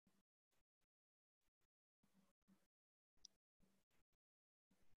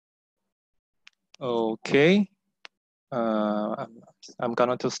Okay, I'm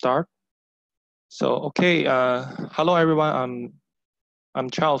gonna to start. So okay, hello everyone. I'm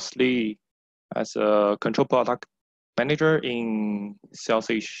Charles Lee as a control product manager in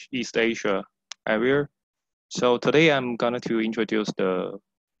Southeast Asia area. So today I'm gonna to introduce the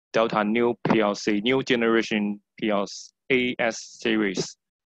Delta new PLC, new generation PLC AS series.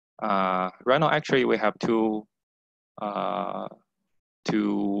 Right now, actually, we have two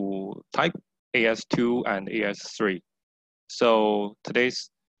type AS2 and AS3. So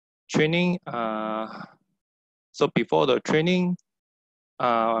today's training. So before the training,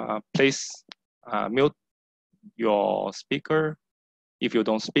 please mute your speaker if you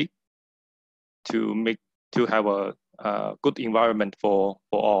don't speak to have a good environment for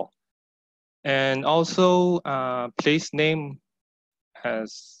all. And also, please name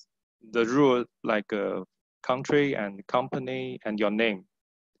as the rule like a country and company and your name.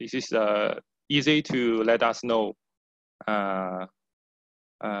 This is easy to let us know. And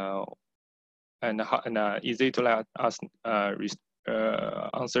easy to let us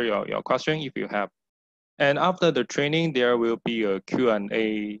answer your question if you have. And after the training, there will be a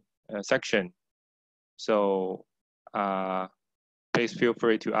Q&A section. So please feel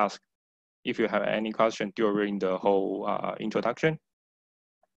free to ask if you have any question during the whole introduction.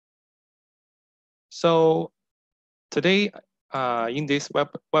 So today, in this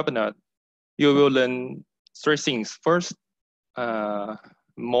webinar, you will learn three things. First,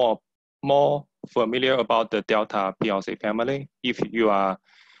 more familiar about the Delta PLC family. If you are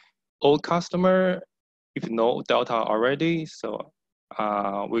old customer, if you know Delta already, so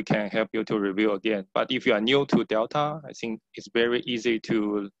we can help you to review again. But if you are new to Delta, I think it's very easy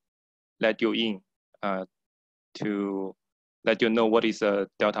to let you in, to let you know what is a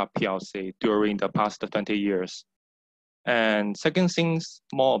Delta PLC during the past 20 years. And second things,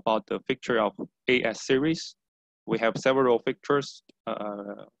 more about the feature of AS series. We have several features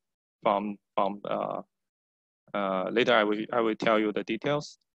later I will tell you the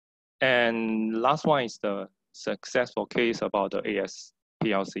details. And last one is the successful case about the AS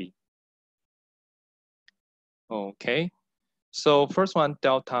PLC. Okay, so first one,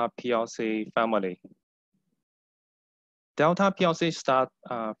 Delta PLC family. Delta PLC start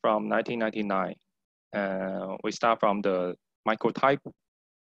from 1999. We start from the microtype.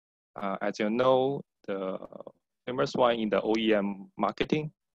 As you know, the famous one in the OEM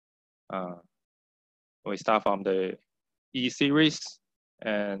marketing. We start from the E series,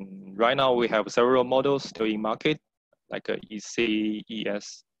 and right now we have several models still in market, like a EC,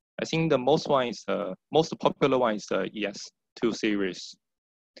 ES. I think the most popular one is the ES2 series.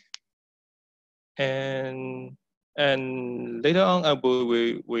 And later on,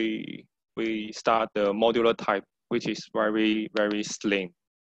 we start the modular type, which is very slim.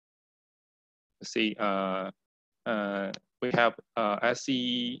 See, we have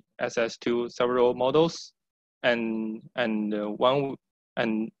SE, SS2 several models, and then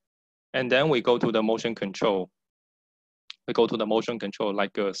we go to the motion control. We go to the motion control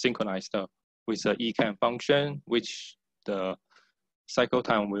like a synchronized with the ECAN function, which the cycle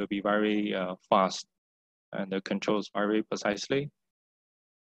time will be very fast and the controls very precisely.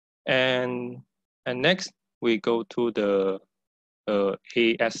 And next we go to the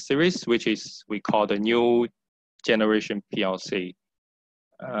AS series, which is we call the new generation PLC.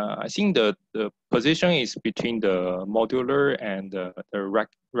 I think the position is between the modular and the rack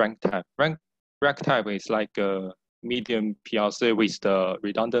type. Rack type is like a medium PLC with the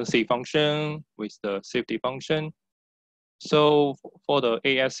redundancy function, with the safety function. So for the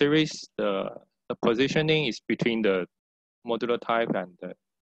AS series, the positioning is between the modular type and the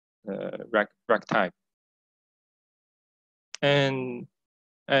rack type. And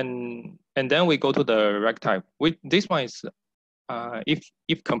then we go to the rack type. This one is,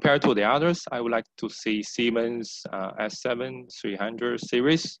 if compared to the others, I would like to see Siemens S7-300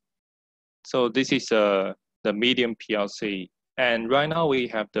 series. So this is the medium PLC. And right now we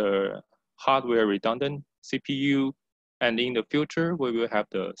have the hardware redundant CPU. And in the future, we will have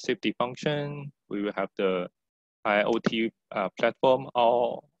the safety function. We will have the IoT platform,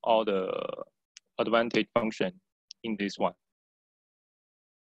 all the advantage function in this one.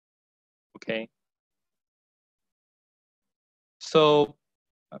 Okay. So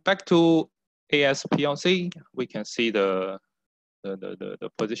back to AS PLC, we can see the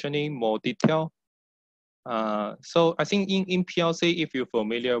positioning more detail. So I think in PLC, if you're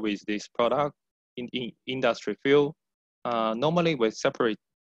familiar with this product in industry field, normally we separate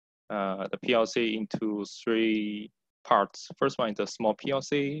the PLC into three parts. First one is a small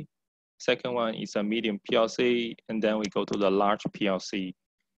PLC. Second one is a medium PLC, and then we go to the large PLC.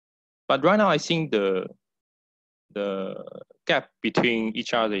 But right now, I think the gap between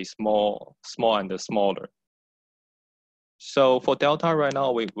each other is small and smaller. So for Delta right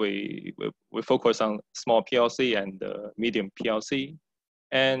now, we focus on small PLC and medium PLC,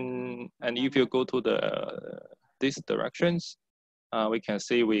 and if you go to these directions, we can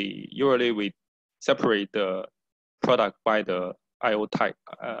see we usually separate the product by the IO type,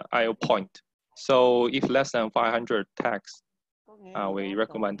 IO point. So if less than 500 tags, we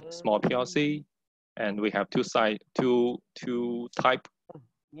recommend small PLC, and we have two type.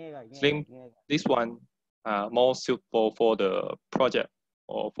 Slim, this one more suitable for the project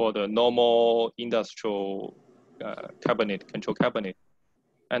or for the normal industrial cabinet, control cabinet.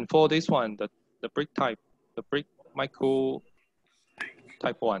 And for this one, the brick type, the brick micro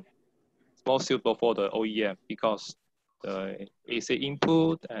type one, it's more suitable for the OEM because the AC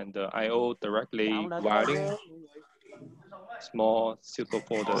input and the IO directly wiring is more suitable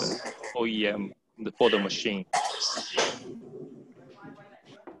for the OEM, for the machine.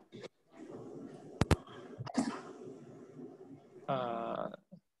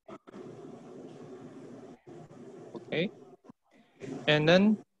 Okay, and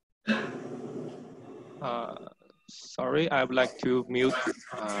then sorry, I would like to mute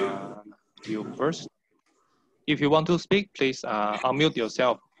you first. If you want to speak, please unmute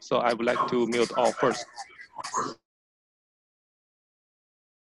yourself. So I would like to mute all first.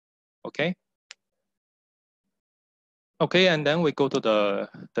 Okay. Okay, and then we go to the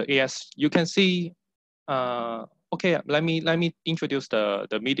AS. You can see. Okay, let me introduce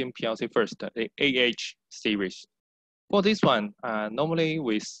the medium PLC first, the AH series. For this one, normally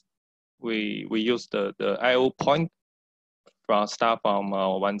we use the IO point start from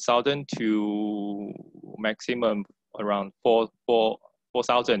 1,000 to maximum around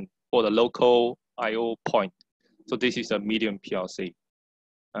 4,000 for the local IO point. So this is a medium PLC.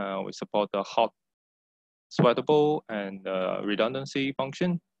 We support the hot, sweatable, and redundancy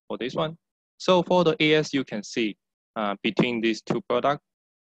function for this one. So for the AS, you can see between these two products,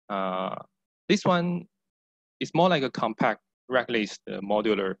 this one is more like a compact rack-less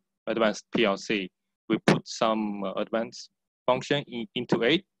modular advanced PLC. We put some advanced function into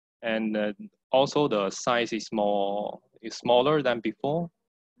it, and also the size is smaller than before.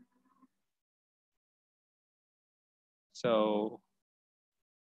 So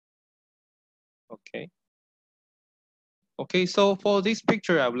okay, so for this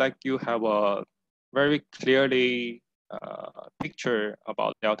picture, I would like you have a very clearly picture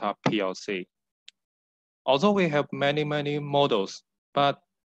about Delta PLC. Although we have many models, but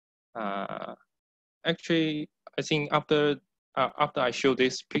actually, I think after I show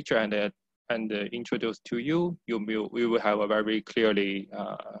this picture and introduce to you, we will have a very clearly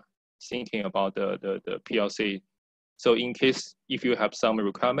thinking about the PLC. So in case if you have some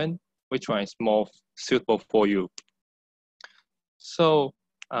requirement, which one is more suitable for you? So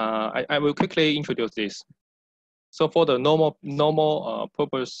I will quickly introduce this. So for the normal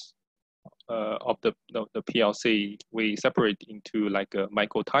purpose of the PLC, we separate into like a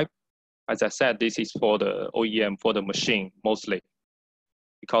micro type. As I said, this is for the OEM, for the machine mostly,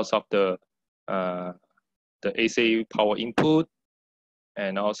 because of the AC power input,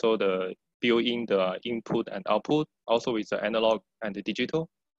 and also the built-in the input and output, also with the analog and the digital.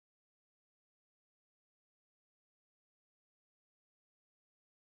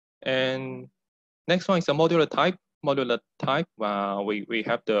 And next one is a modular type. Modular type, we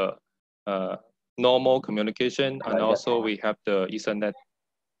have the normal communication, and also we have the Ethernet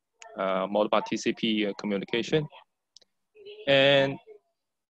Modbus TCP communication. And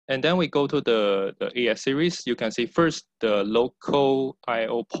then we go to the AS series. You can see first the local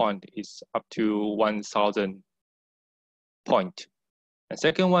IO point is up to 1,000 point. And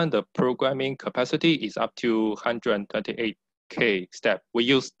second one, the programming capacity is up to 128K step. We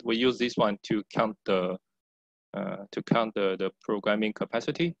use this one to count the programming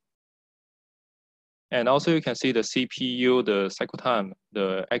capacity. And also you can see the CPU, the cycle time,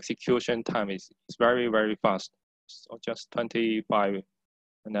 the execution time is very fast. So just 25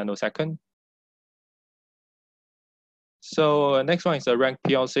 nanosecond. So next one is the rank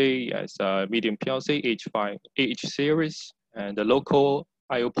PLC, as a medium PLC H5 AH series, and the local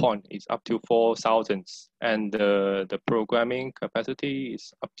IO point is up to 4,000, and the programming capacity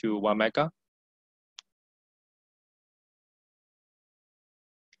is up to 1 mega.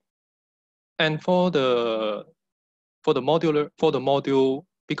 And for the module,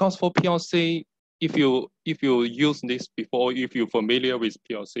 because for PLC, if you use this before, if you're familiar with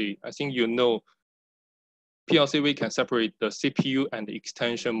PLC, I think you know PLC we can separate the CPU and the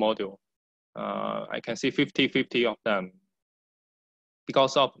extension module. I can see 50-50 of them.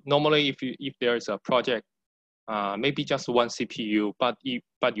 because of normally if there is a project, maybe just one CPU, but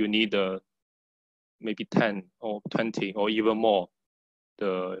you need maybe 10 or 20 or even more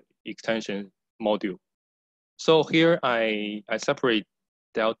the extension module. So here I separate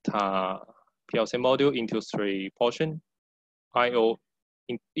Delta PLC module into 3 portions: I/O,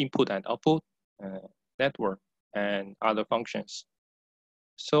 input and output, network, and other functions.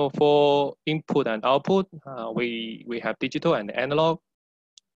 So for input and output, we have digital and analog.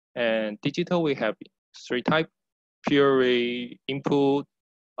 And digital, we have 3 types: purely input,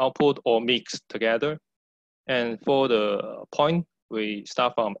 output, or mixed together. And for the point, we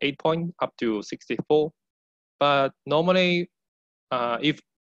start from 8 point up to 64. But normally, if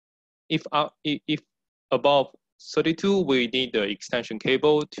above 32, we need the extension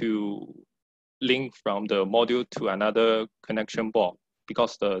cable to link from the module to another connection board,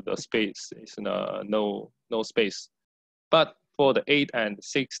 because the space is no space. But for the 8 and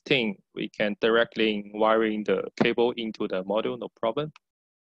 16, we can directly wiring the cable into the module, no problem.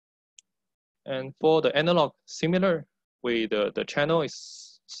 And for the analog, similar, the channel is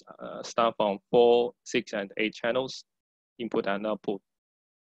start from 4, 6, and 8 channels, input and output.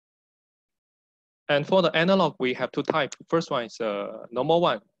 And for the analog, we have 2 types. First one is a normal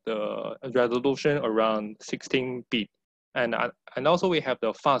one, the resolution around 16 bit. And also we have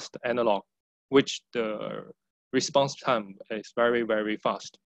the fast analog, which the response time is very, very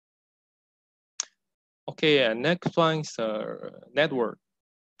fast. Okay, and next one is network.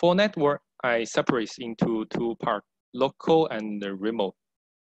 For network, I separate into 2 parts, local and the remote.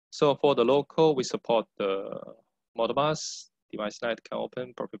 So for the local, we support the Modbus, device net can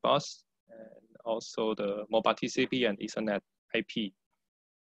open, profit bus, and also the mobile TCP and Ethernet IP.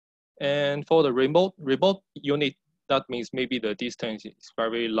 And for the remote unit, that means maybe the distance is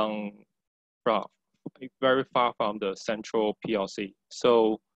very long, very far from the central PLC.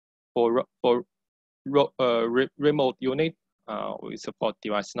 So for remote unit, we support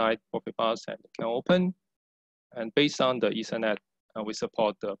device net, profit bus, and can open. And based on the Ethernet, we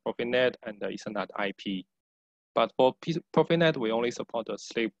support the ProfitNet and the Ethernet IP. But for ProfitNet, we only support the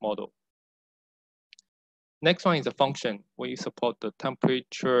slave model. Next one is the function. We support the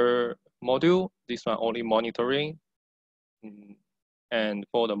temperature module. This one only monitoring. And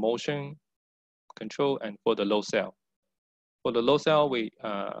for the motion control, and for the load cell. For the load cell,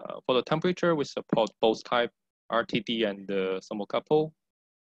 for the temperature, we support both type, RTD and the thermocouple.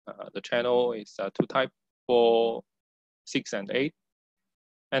 The channel is 2 type, 4, 6, and 8.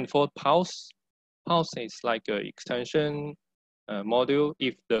 And for pulse is like an extension module.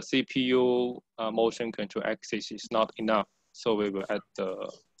 If the CPU motion control axis is not enough, so we will add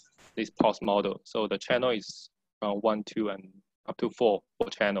this pulse model. So the channel is from 1, 2, and up to 4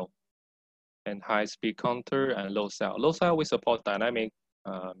 channel. And high speed counter and load cell. Load cell, we support dynamic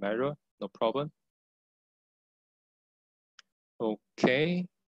measure, no problem. Okay,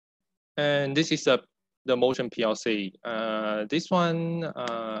 and this is the motion PLC. This one,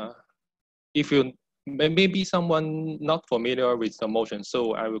 if you maybe someone not familiar with the motion,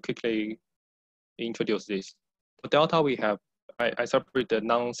 so I will quickly introduce this. For Delta, we have I separate the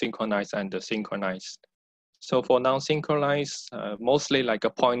non-synchronized and the synchronized. So for non-synchronized, mostly like a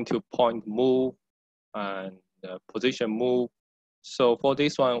point-to-point move and position move. So for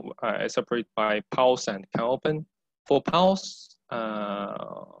this one, I separate by pulse and can open. For pulse,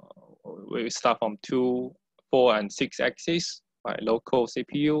 we start from 2, 4, and 6 axis by local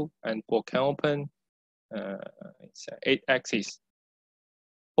CPU, and for can open, it's 8 axis.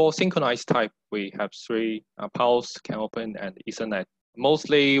 For synchronized type, we have 3 pulse, can open, and Ethernet.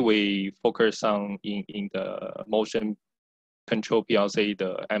 Mostly we focus on in the motion control PLC,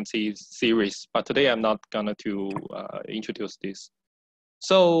 the MC series, but today I'm not gonna to introduce this.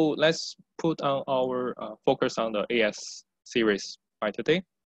 So let's put on our focus on the AS series by today.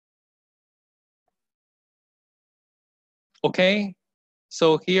 Okay,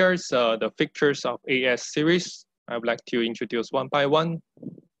 so here's the features of AS series. I would like to introduce one by one.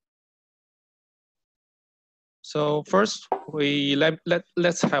 So first,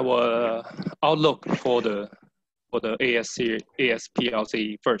 let's have a outlook for the AS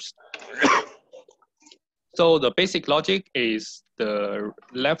PLC first. So the basic logic is the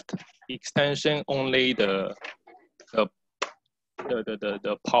left extension only the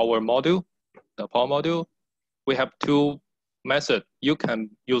power module. The power module, we have 2 methods. You can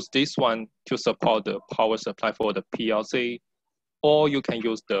use this one to support the power supply for the PLC, or you can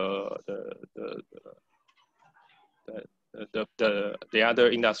use the other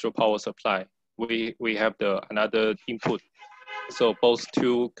industrial power supply. We have another input. So both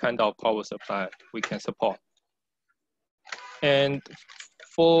 2 kind of power supply we can support. And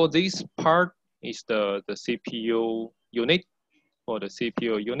for this part is the CPU unit, for the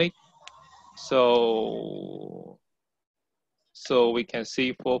CPU unit. So we can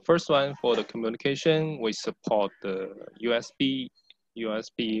see for first one, for the communication, we support the USB.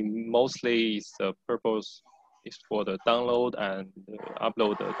 USB mostly is the purpose is for the download and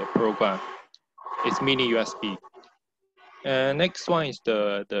upload the program. It's mini USB. And next one is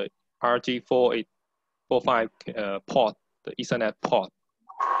the RG4845 port, the Ethernet port.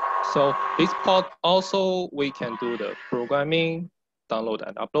 So this port also we can do the programming, download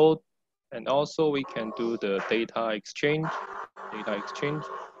and upload, and also we can do the data exchange.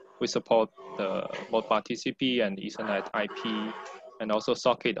 We support the Modbus TCP and Ethernet IP, and also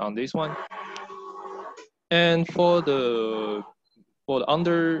socket on this one. And for the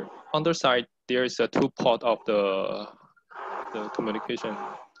underside, there is a 2 port of the communication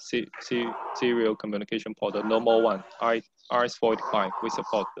serial communication port, the normal one, RS45. We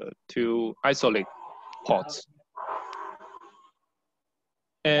support the 2 isolate ports.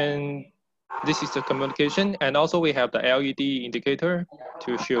 And this is the communication, and also we have the LED indicator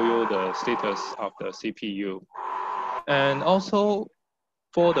to show you the status of the CPU. And also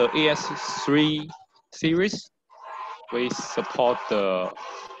for the AS3 series, we support the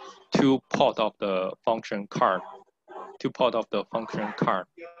 2 port of the function card. 2 port of the function card.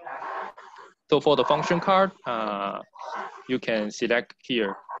 So for the function card, you can select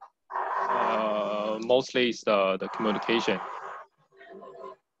here. Mostly it's the communication.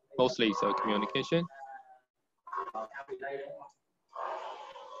 Mostly it's the communication.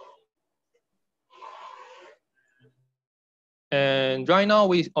 And right now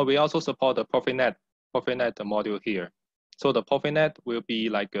we also support the ProfitNet module here. So the ProfitNet will be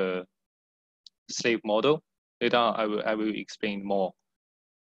like a slave model. Later I will explain more.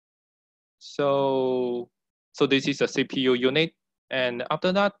 So this is a CPU unit, and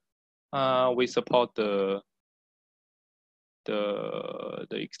after that we support the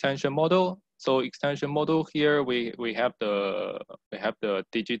extension model. So extension model here we have the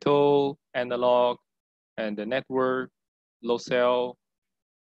digital, analog, and the network, low cell,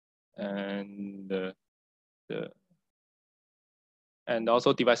 and and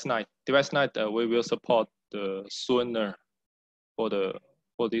also device night. Device night we will support the sooner for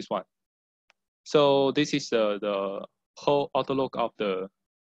this one. So this is the whole outlook of the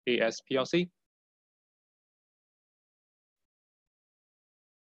AS PLC.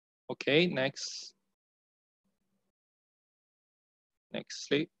 Okay, next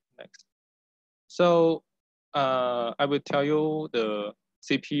slide. Next. So I will tell you the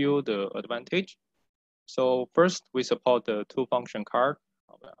CPU, the advantage. So first, we support the 2 function card.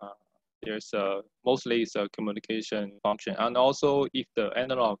 There's mostly it's a communication function, and also if the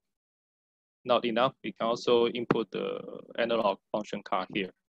analog not enough, we can also input the analog function card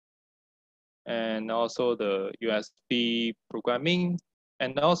here. And also the USB programming,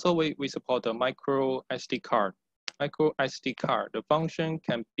 and also we support the micro SD card. Micro SD card, the function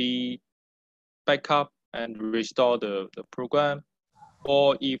can be backup and restore the program,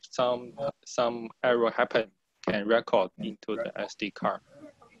 or if some error happen, can record into the SD card.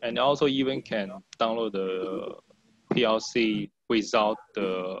 And also even can download the PLC without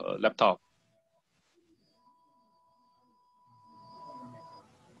the laptop.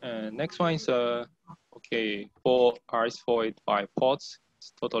 And next one is okay, 4 RS485 ports,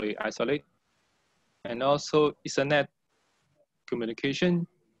 it's totally isolated. And also Ethernet communication.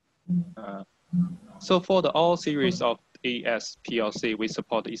 So for the all series of AS PLC, we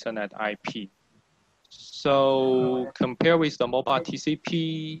support Ethernet IP. So compare with the Modbus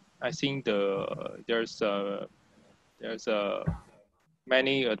TCP, I think there's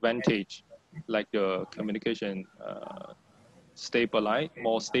many advantage, like the communication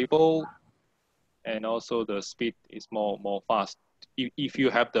more stable, and also the speed is more fast. If you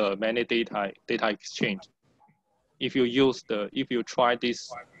have the many data exchange, if you try this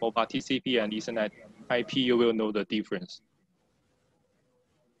Modbus TCP and Ethernet IP, you will know the difference.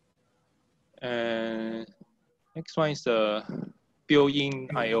 And next one is the built-in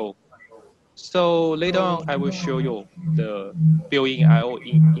I/O. So later on, I will show you the built-in I/O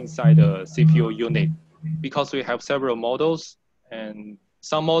inside the CPU unit, because we have several models, and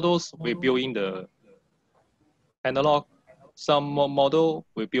some models we build in the analog, some model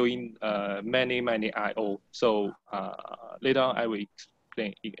we build in many I/O. So later on, I will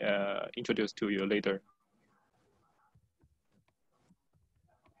explain, introduce to you later.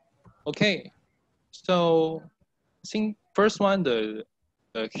 Okay, so I think first one, the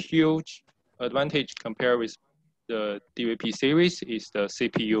huge advantage compared with the DVP series is the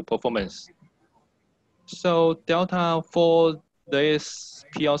CPU performance. So Delta for this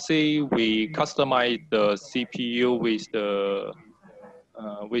PLC, we customize the CPU with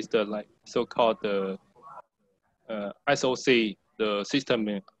the like so-called the SoC, the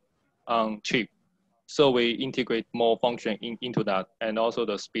system on chip. So we integrate more function into that, and also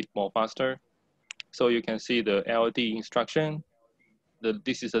the speed more faster. So you can see the LD instruction.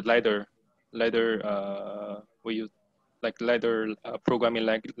 This is a ladder we use like ladder programming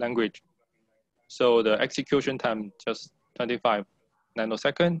language. So the execution time just 25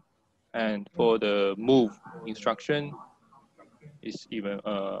 nanosecond, and for the move instruction is even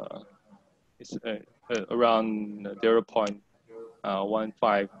around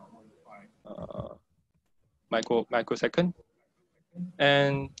 0.15 microsecond.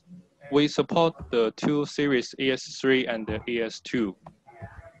 And we support the two series AS3 and the AS2.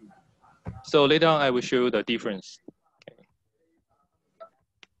 So later on, I will show you the difference. Okay.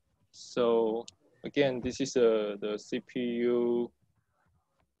 So again, this is the CPU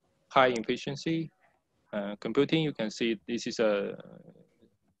high efficiency computing. You can see this is a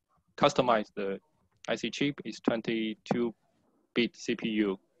customized the IC chip is 22-bit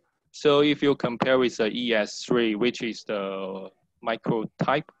CPU. So if you compare with the ES3, which is the micro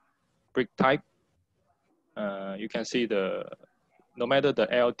type, brick type, you can see no matter the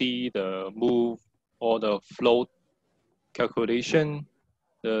LD, the move, or the float calculation,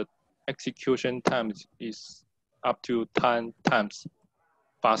 the execution time is up to 10 times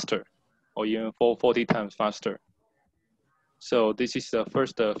faster, or even 40 times faster. So this is the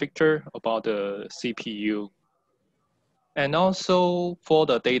first feature about the CPU. And also for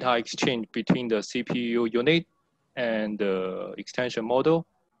the data exchange between the CPU unit and the extension model.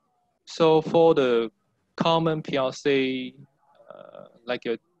 So for the common PLC, like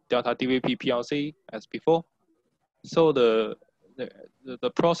a Delta DVP PLC as before, so the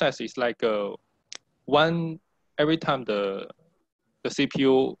process is like every time the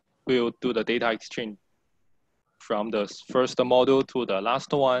CPU will do the data exchange from the first module to the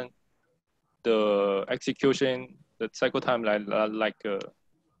last one, the execution, the cycle time like 1+2,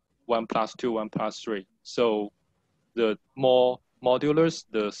 1+3. So the more modulars,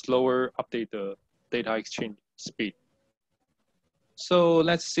 the slower update the data exchange speed. So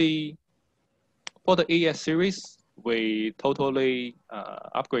let's see, for the AS series, we totally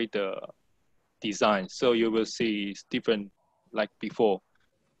upgrade the design. So you will see it's different like before.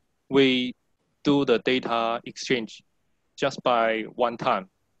 We do the data exchange just by one time.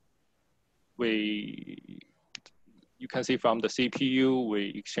 You can see from the CPU,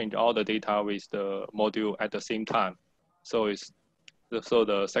 we exchange all the data with the module at the same time. So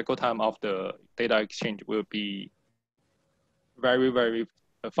the cycle time of the data exchange will be very, very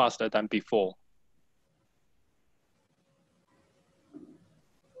faster than before.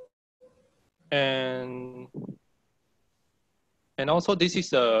 And also this is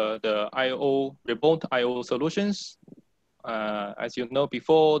the remote IO solutions. As you know,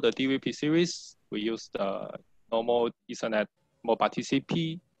 before the DVP series, we use the normal Ethernet mobile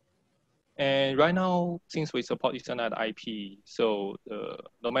TCP. And right now, since we support Ethernet IP, so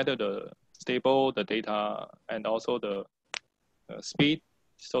no matter the stable, the data, and also the speed,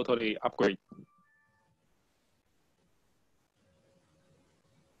 is totally upgrade.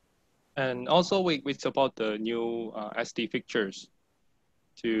 And also we support the new SD features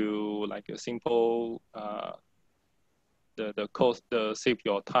to like a simple the cost save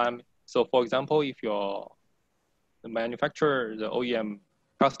your time. So for example, if the manufacturer, the OEM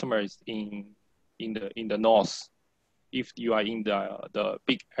customer is in the north, if you are in the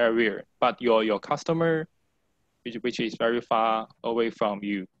big area, but your customer which is very far away from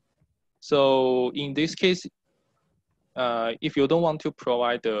you. So in this case, if you don't want to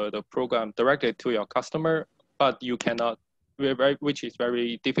provide the program directly to your customer, but you cannot, which is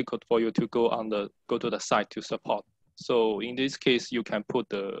very difficult for you to go to the site to support. So in this case, you can put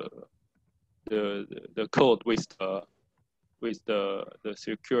the code with the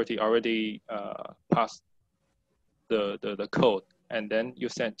security already passed the code, and then you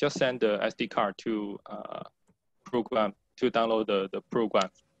just send the SD card to program to download the program.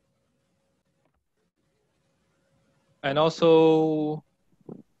 And also,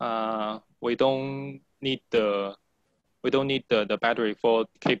 we don't need the battery for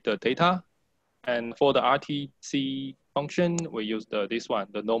keep the data. And for the RTC function, we use this one,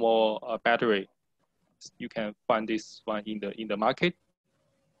 the normal battery. You can find this one in the market.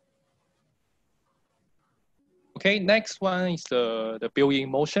 Okay, next one is the built-in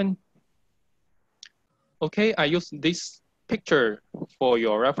motion. Okay, I use this picture for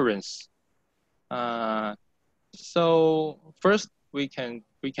your reference. So first we can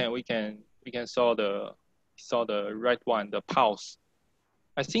saw saw the right one, the pulse.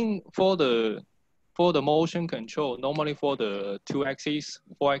 I think for the motion control, normally for the 2-axis,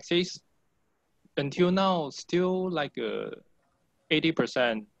 4-axis, until now, still like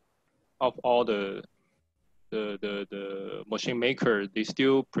 80% of all the machine maker, they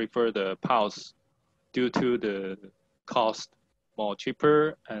still prefer the pulse due to the cost more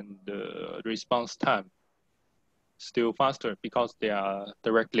cheaper and the response time still faster because they are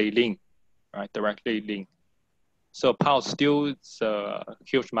directly linked, right? Directly linked. So pulse still is a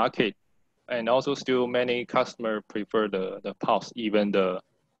huge market, and also still many customers prefer the pulse, even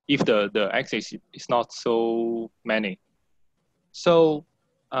if the axis is not so many. So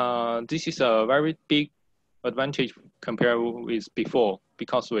this is a very big advantage compared with before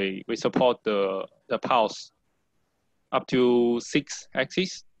because we support the pulse up to 6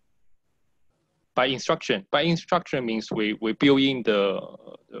 axes by instruction. By instruction means we build in the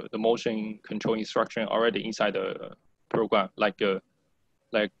motion control instruction already inside the program, like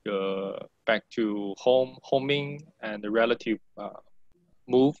back to homing and the relative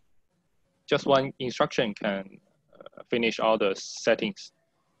move. Just one instruction can finish all the settings.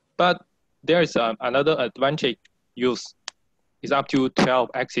 But there is another advantage use is up to 12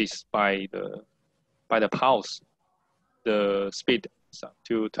 axis by the pulse. The speed is up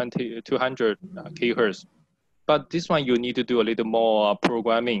to 200 kHz. But this one you need to do a little more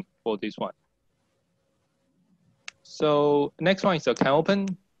programming for this one. So next one is a can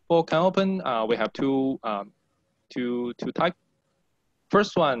open. For can open, we have two types.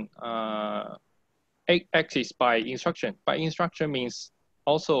 First one, 8 axis by instruction. By instruction means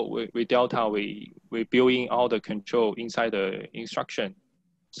also we Delta we build in all the control inside the instruction.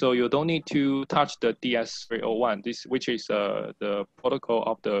 So you don't need to touch the DS301, which is the protocol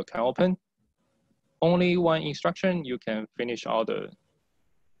of the can open. Only one instruction you can finish all the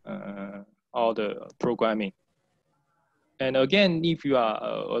programming. And again, if you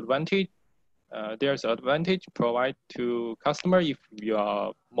are advantage, there's advantage provide to customer if you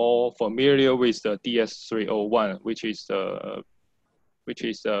are more familiar with the DS301, which is the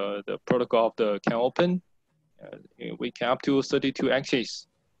protocol of the can open. We can up to 32 axis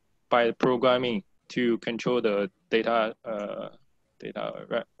by programming to control the data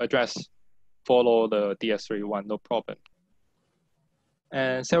address, follow the DS301, no problem.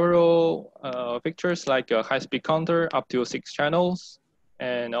 And several features like a high-speed counter up to 6 channels.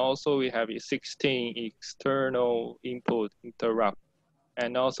 And also we have 16 external input interrupt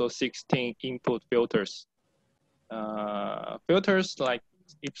and also 16 input filters. Filters like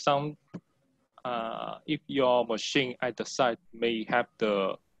if your machine at the site may have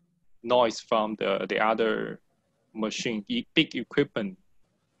the noise from the other machine, big equipment,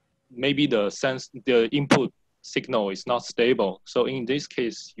 maybe the input signal is not stable. So in this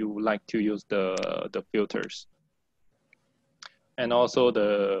case, you would like to use the filters. And also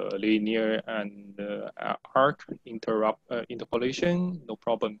the linear and arc interpolation, no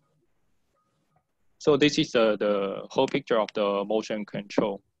problem. So this is the whole picture of the motion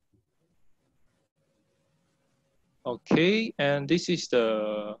control. Okay, and this is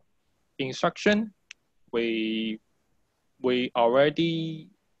the instruction. We already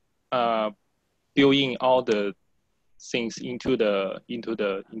build in all the things into the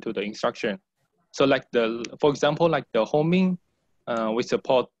instruction. So like for example, like the homing, we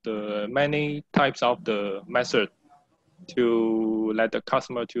support the many types of the method to let the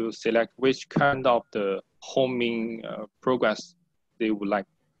customer to select which kind of the homing progress they would like.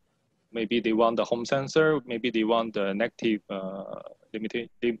 Maybe they want the home sensor, maybe they want the negative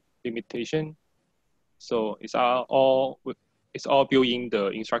limitation. So it's all built in the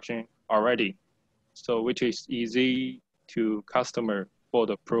instruction already. So which is easy to customer for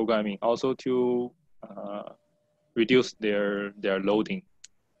the programming, also to reduce their loading.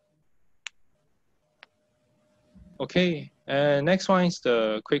 Okay, and next one is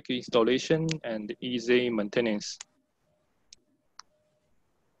the quick installation and easy maintenance.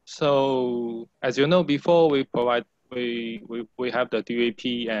 So as you know, before we have the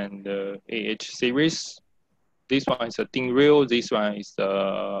DAP and the AH series. This one is a thin reel. This one is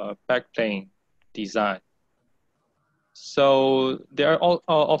the backplane design. So there are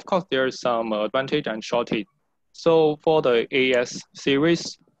of course there is some advantage and shortage. So for the AS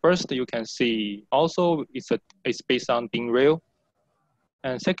series, first you can see also it's based on thin reel.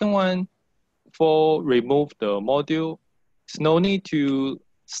 And second one, for remove the module, it's no need to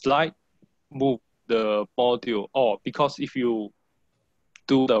move the module, or because if you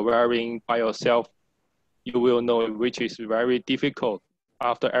do the wiring by yourself, you will know which is very difficult.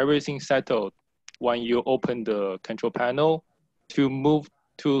 After everything settled, when you open the control panel,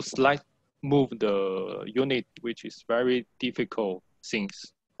 to move the unit, which is very difficult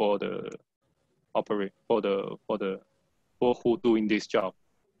things for the for who doing this job.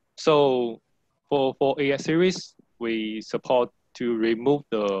 So for AS series, we support to remove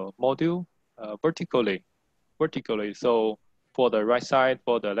the module vertically. So for the right side,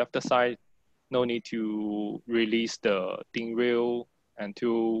 for the left side, no need to release the DIN rail and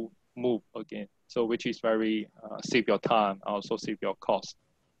to move again. So which is very save your time, also save your cost.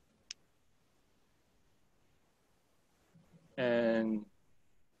 And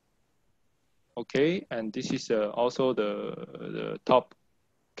okay, and this is also the top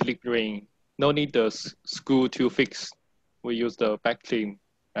click ring. No need the screw to fix. We use the back clamp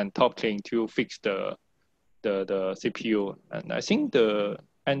and top clamp to fix the CPU. And I think the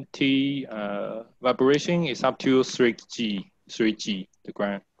anti vibration is up to 3G,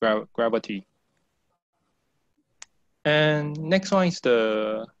 the gravity. And next one is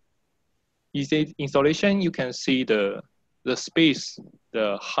the easy installation. You can see the space,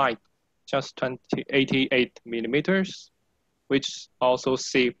 the height, just 88 millimeters, which also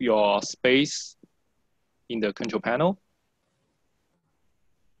save your space in the control panel.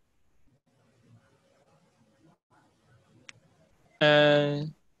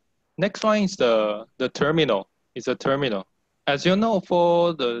 And next one is the terminal. It's a terminal. As you know,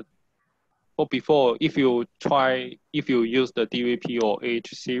 for before, if you use the DVP or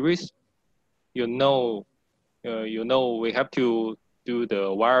H series, you know we have to do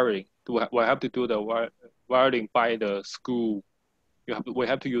the wiring. We have to do the wiring by the screw. We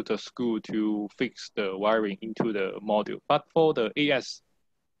have to use the screw to fix the wiring into the module. But for the AS,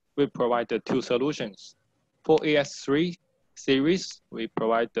 we provide the two solutions. For AS3 series, we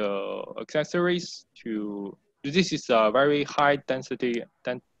provide the accessories to. This is a very high density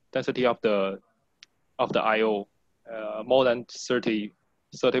of the I/O, more than 30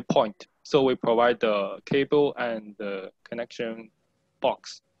 point. So we provide the cable and the connection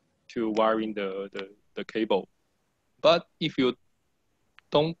box to wiring the cable. But if you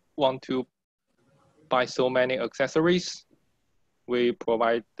don't want to buy so many accessories, we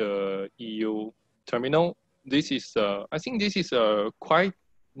provide the EU terminal. This is, I think this is quite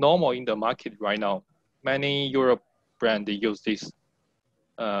normal in the market right now. Many Europe brands they use this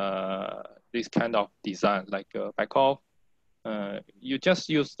this kind of design, like back off. You just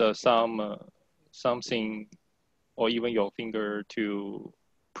use something or even your finger to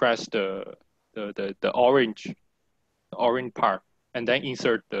press the orange part and then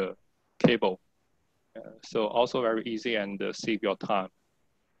insert the cable. So also very easy and save your time.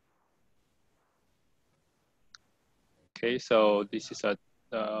 Okay, so this is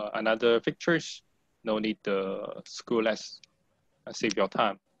another features. No need the screwless. Save your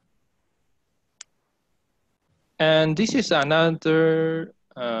time. And this is another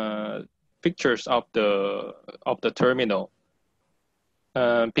pictures of the terminal.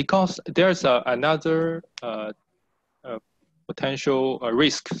 Because there's another potential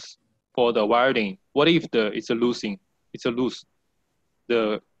risks for the wiring. What if it's loose?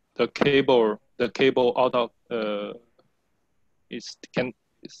 The cable out of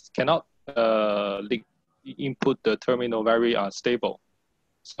cannot input the terminal very unstable.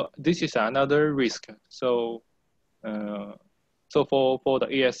 So this is another risk. So for the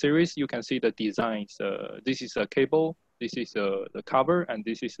AS series, you can see the designs. This is a cable. This is the cover, and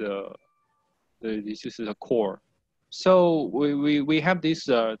this is the core. So we have this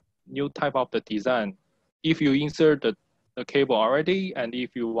new type of the design. If you insert the cable already, and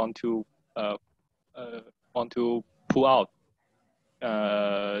if you want to pull out,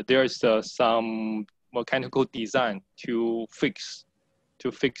 there's some mechanical design to fix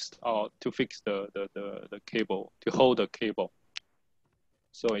the cable, to hold the cable.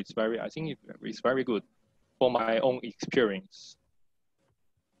 So it's I think it's very good for my own experience.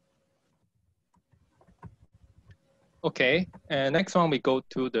 Okay, and next one we go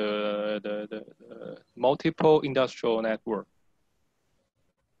to the multiple industrial network.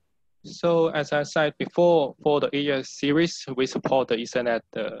 So as I said before, for the AS series, we support the Ethernet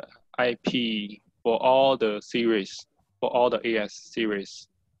IP for all the series, for all the AS series.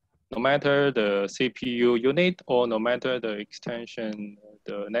 No matter the CPU unit or no matter the extension,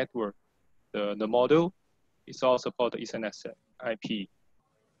 the network, the module, it's all support the Ethernet IP.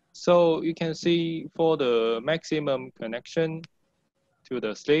 So you can see for the maximum connection to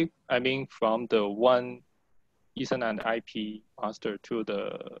the slave, I mean from the one Ethernet IP master to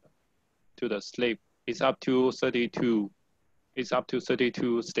the slave, it's up to 32. It's up to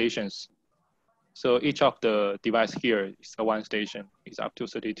 32 stations. So each of the device here is the one station. It's up to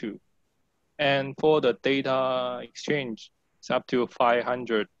 32. And for the data exchange, it's up to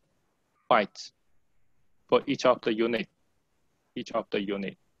 500 bytes for each of the unit.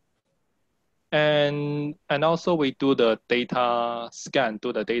 And also we do the data scan,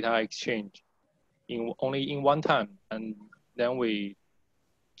 do the data exchange only in one time, and then we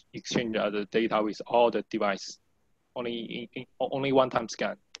exchange the data with all the device only one time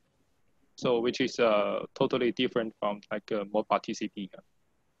scan. So which is totally different from like a mobile TCP.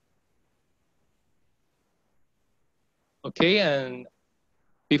 Okay, and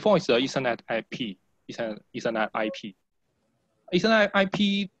before it's the Ethernet IP. Ethernet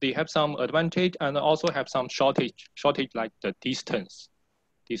IP, they have some advantage and also have some shortage like the distance,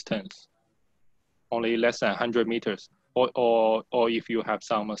 only less than 100 meters, or if you have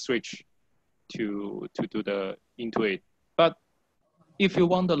some switch to do the into it. But if you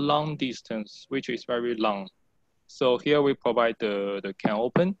want the long distance, which is very long, so here we provide the can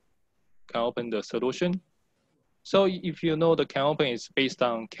open the solution. So if you know the can open is based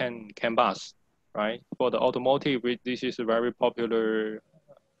on CAN bus, right? For the automotive, this is a very popular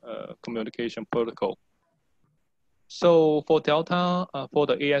communication protocol. So for Delta, for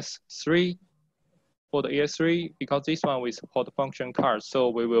the AS3, because this one we support the function card, so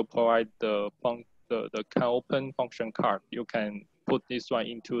we will provide the can open function card. You can put this one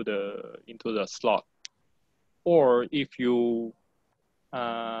into the slot, or if you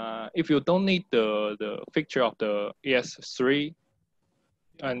don't need the fixture of the AS3,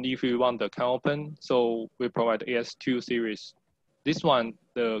 and if you want the can open, so we provide AS2 series. This one,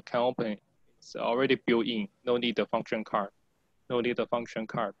 the can open is already built in. No need the function card.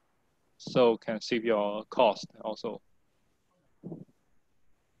 So can save your cost also.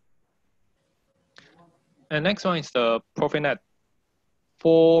 And next one is the ProfitNet.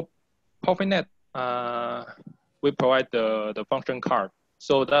 For ProfitNet, we provide the function card.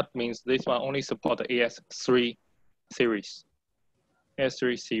 So that means this one only support the AS3 series.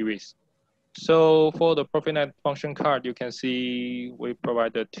 So for the ProfitNet function card, you can see we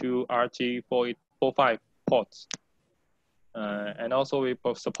provide the two RG4845 ports. And also we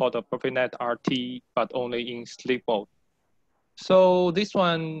support the ProfitNet RT, but only in sleep mode. So this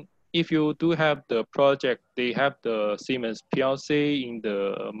one, if you do have the project, they have the Siemens PLC in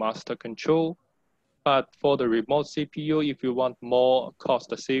the master control. But for the remote CPU, if you want more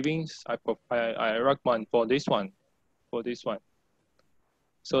cost savings, I recommend for this one.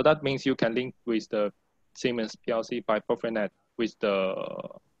 So that means you can link with the Siemens PLC by ProfitNet with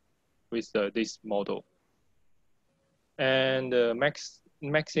this model. And the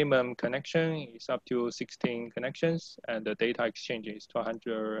maximum connection is up to 16 connections, and the data exchange is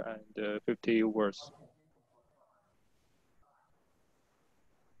 250 words.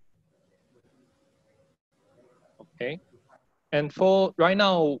 Okay, and for right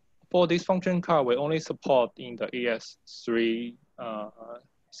now, for this function card, we only support in the AS3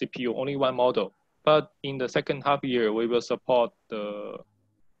 CPU, only one model. But in the second half year, we will support the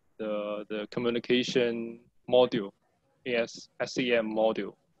communication module, SCM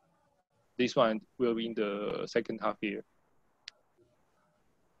module. This one will be in the second half year.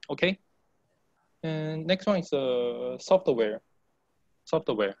 Okay, and next one is software.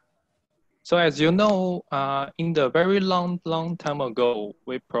 So as you know, in the very long time ago,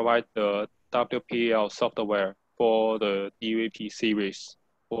 we provide the WPL software for the DVP series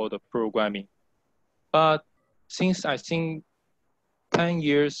for the programming. But since I think 10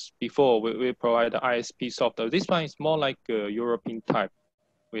 years before, we provide the ISP software. This one is more like a European type.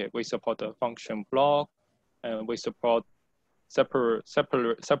 We support the function block, and we support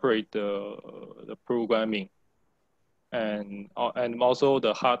separate the programming, and also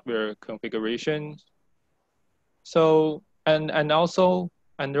the hardware configuration. So and also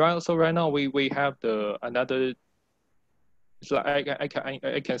right now we have the another. It's like I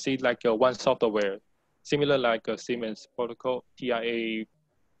can see like one software similar like a Siemens protocol TIA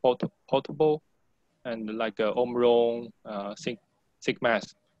portable, and like a Omron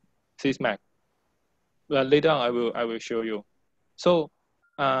Sysmax. Later on I will show you. So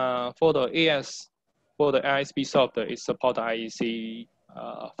for the ISP software, it support the IEC,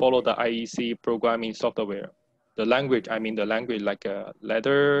 follow the IEC programming software. The language, I mean the language like a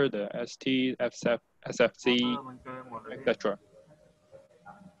ladder, the ST, SFC, etc.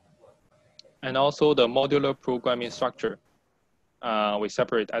 And also the modular programming structure. We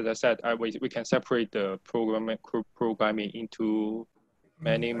separate, as I said, we can separate the programming into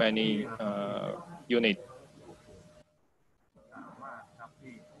many units.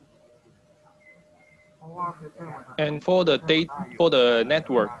 And for the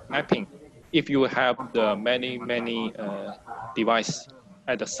network mapping, if you have the many device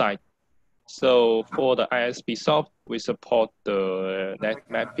at the site, so for the ISP soft, we support the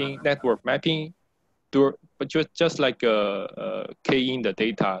network mapping, but just like key in the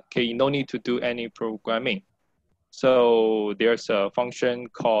data, no need to do any programming. So there's a function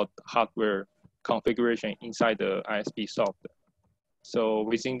called hardware configuration inside the ISP software. So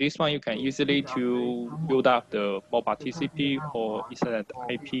within this one, you can easily to build up the mobile TCP or Ethernet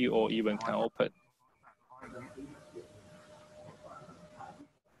IP, or even can open.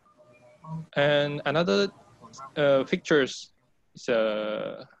 And another features is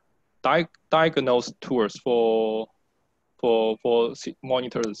diagnose tools for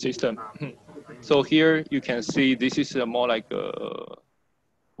monitor the system. So here you can see this is more like a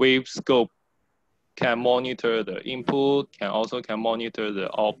wave scope, can monitor the input, can monitor the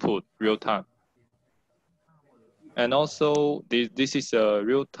output real time. And also this is a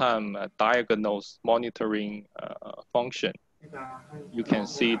real time diagnose monitoring function. You can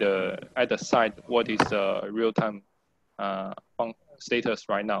see at the side what is the real time status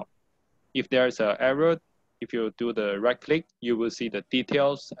right now. If there's an error, if you do the right click, you will see the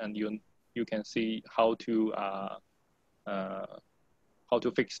details, and you can see how to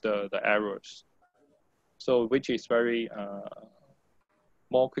fix the errors. So which is very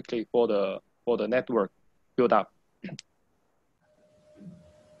more quickly for the network build up.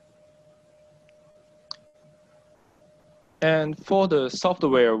 And for the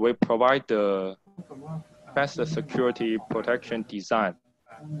software, we provide the best security protection design.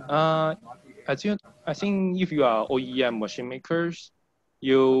 I think if you are OEM machine makers,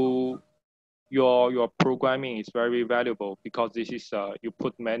 your programming is very valuable, because this is you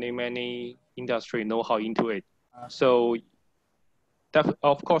put many industry know-how into it. So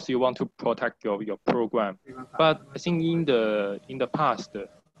of course you want to protect your program, but I think in the past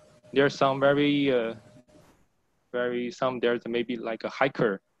there's some there's maybe like a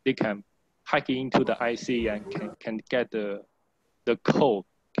hacker, they can hack into the IC and can get the code,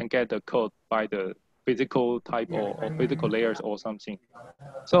 by the physical type or physical layers or something.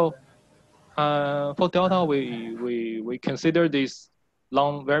 So for Delta, we consider this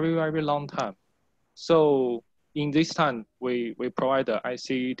very long time. So in this time, we provide the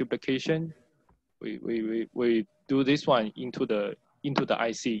IC duplication. We do this one into the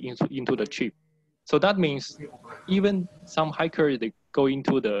IC, into the chip. So that means even some hacker, they go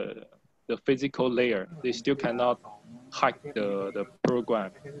into the physical layer, they still cannot hack the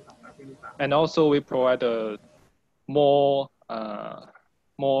program. And also we provide a more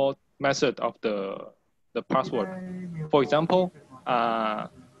method of the password. For example,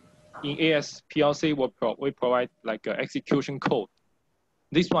 in AS PLC, we provide like an execution code.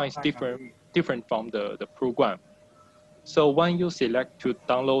 This one is different from the program. So when you select to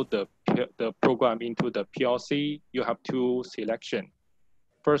download the program into the PLC, you have two selections.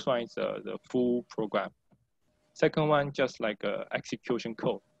 First one is the full program. Second one, just like execution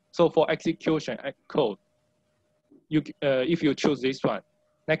code. So for execution code, if you choose this one,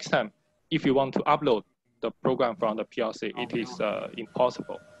 next time, if you want to upload the program from the PLC, it is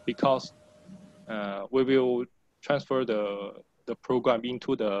impossible, because we will transfer the program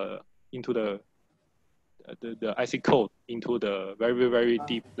into the IC code into the very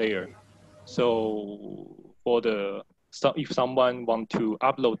deep layer. So for if someone want to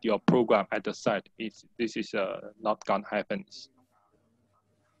upload your program at the site, this is not gonna happen.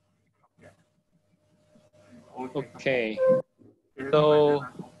 Okay. So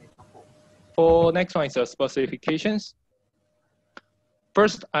for next one is the specifications.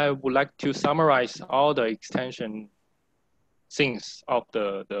 First, I would like to summarize all the extension things of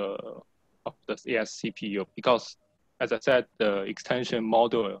the AS CPU, because as I said, the extension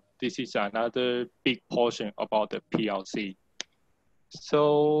module, this is another big portion about the PLC.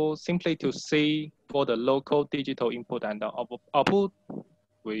 So simply to say, for the local digital input and output,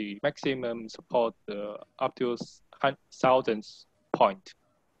 we maximum support up to 1,000 point,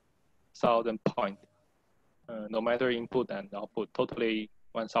 no matter input and output, totally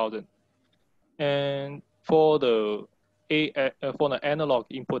 1,000. And for the analog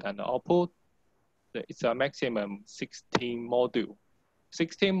input and output, it's a maximum 16 module.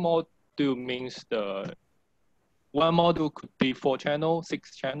 16 module means the one module could be 4 channel,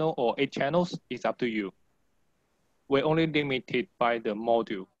 6 channel, or 8 channels. It's up to you. We're only limited by the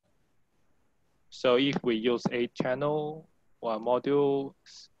module. So if we use 8 channel one module,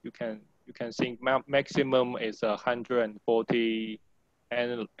 you can think maximum is 140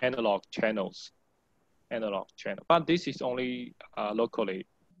 analog channels. But this is only local,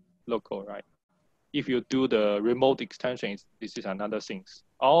 right? If you do the remote extensions, this is another thing.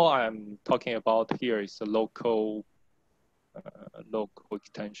 All I'm talking about here is the local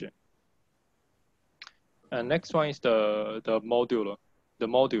extension. And next one is the module.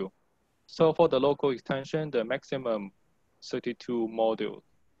 So for the local extension, the maximum 32 module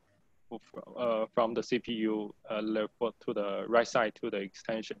from the CPU left to the right side to the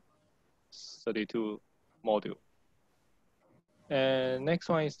extension, 32 module. And next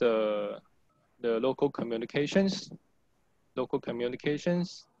one is the local communications. Local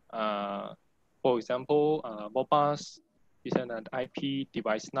communications, for example, Modbus, Ethernet IP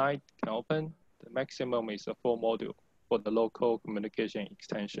device 9 can open. The maximum is a 4 module for the local communication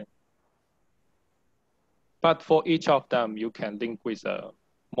extension. But for each of them, you can link with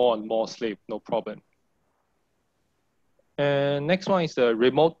more and more slave, no problem. And next one is the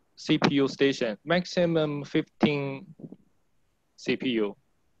remote CPU station, maximum 15 CPU.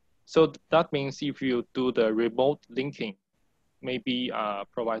 So that means if you do the remote linking, maybe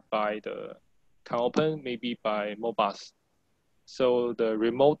provided by the can open, maybe by Modbus. So the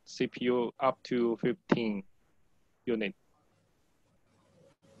remote CPU up to 15 units.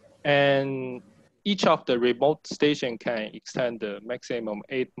 And each of the remote station can extend the maximum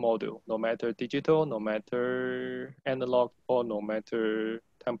 8 module, no matter digital, no matter analog, or no matter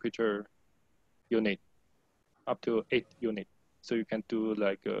temperature unit, up to 8 units. So you can do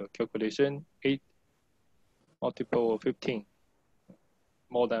like a calculation, 8 multiple 15,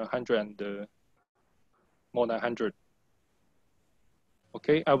 more than 100 and more than 100.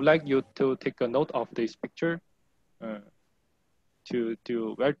 Okay, I would like you to take a note of this picture.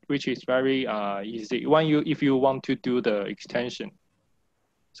 Which is very easy if you want to do the extension.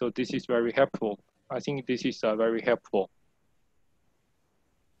 So this is very helpful. I think this is very helpful.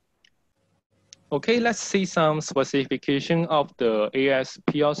 Okay, let's see some specification of the AS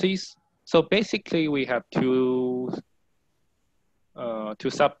PLCs. So basically, we have two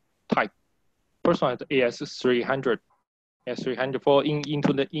subtype. First one is AS300. AS300 for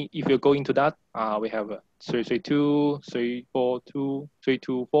if you go into that, we have 332, 342,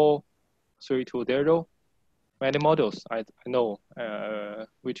 324, 320. Many models I know,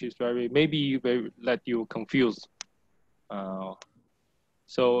 which is maybe let you confused.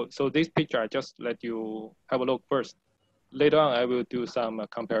 So this picture I just let you have a look first. Later on, I will do some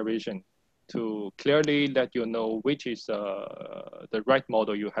comparison to clearly let you know which is the right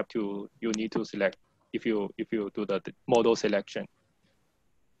model you need to select if you do the model selection.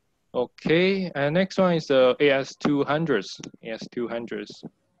 Okay, and next one is the AS200s. AS200s.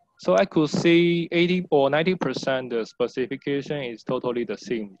 So I could see 80 or 90% the specification is totally the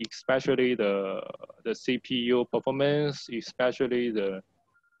same, especially the CPU performance, especially the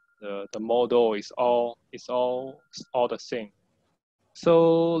model is all the same.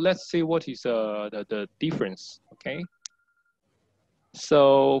 So let's see what is the difference. Okay.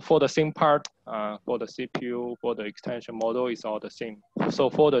 So for the same part, for the CPU, for the extension model is all the same. So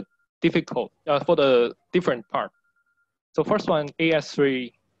for the different part. So first one,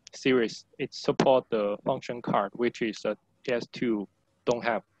 AS3 series, it support the function card, which is AS2 don't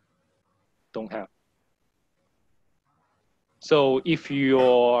have. So if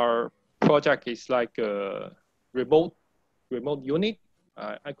your project is like a remote unit,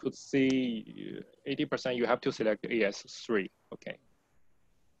 I could see 80% you have to select AS3. Okay.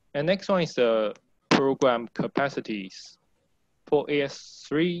 And next one is the program capacities. For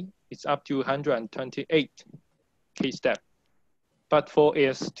AS3, it's up to 128 K-step. But for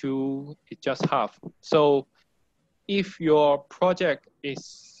AS2, it's just half. So if your project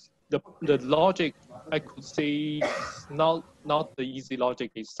is the logic, I could say not the easy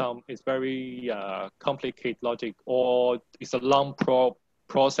logic. It's very complicated logic, or it's a long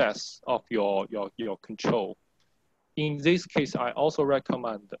process of your control. In this case, I also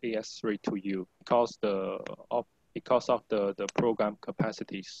recommend the AS3 to you because of the program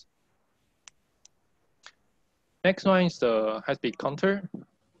capacities. Next one is the high-speed counter,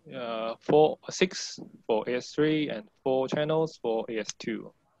 6 for AS3 and 4 channels for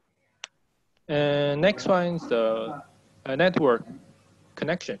AS2. And next one is the network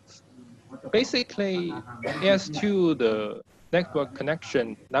connections. Basically, AS2, the network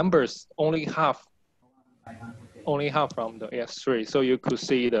connection numbers only half from the AS3. So you could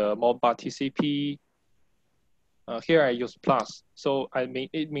see the Modbus TCP. Here I use plus. So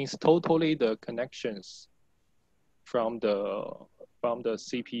it means totally the connections from the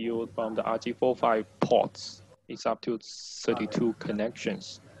CPU, from the RG45 ports, it's up to 32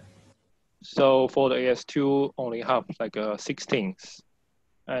 connections. So for the AS2, only have like 16.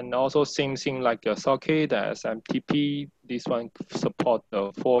 And also same thing like a socket, the SMTP, this one support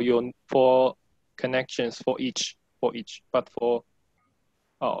the 4 connections for each. But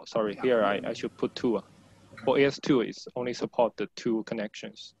sorry, here I should put 2. For AS2, it's only support the 2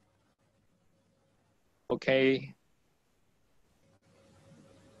 connections. Okay.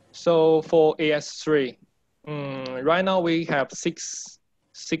 So for AS3, right now we have six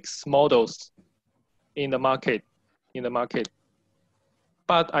models in the market.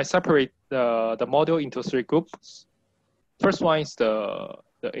 But I separate the model into three groups. First one is the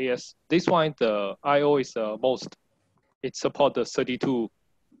AS. This one, the I/O is the most. It supports the 32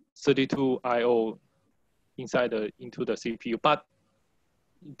 I/O into the CPU, but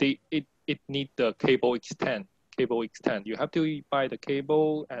it need the cable extend. You have to buy the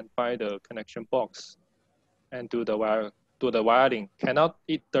cable and buy the connection box, and do the wiring. Cannot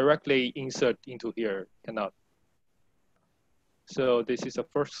it directly insert into here? Cannot. So this is the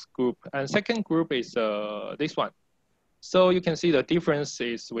first group, and second group is this one. So you can see the difference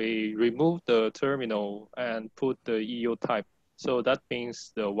is we remove the terminal and put the EO type. So that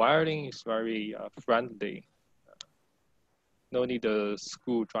means the wiring is very friendly. No need a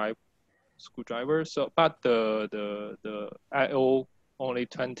screwdriver. So, but the I/O only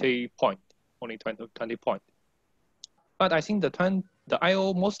 20 point. But I think the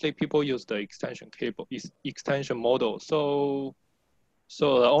I/O mostly people use the extension cable, extension model. So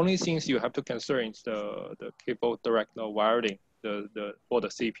the only things you have to consider is the cable direct wiring for the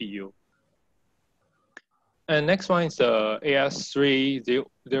CPU. And next one is the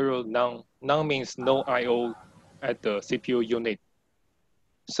AS300 none. None means no I/O at the CPU unit.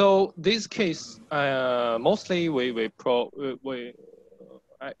 So this case, mostly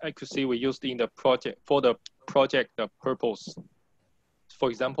I could see we used in the project for the project purpose. For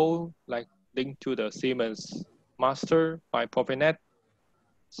example, like link to the Siemens master by Profinet.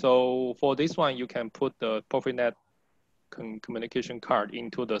 So for this one, you can put the Profinet communication card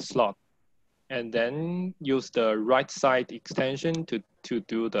into the slot, and then use the right side extension to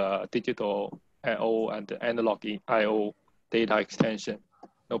do the digital I/O and the analog I/O data extension.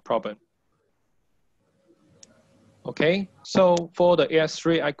 No problem. Okay, so for the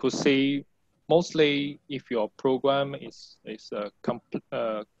AS3, I could say mostly if your program is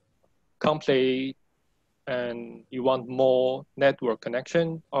complete and you want more network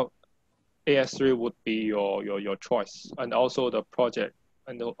connection, AS3 would be your choice, and also the project.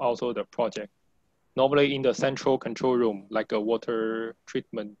 Normally in the central control room, like a water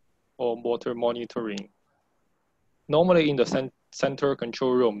treatment or water monitoring. Normally in the center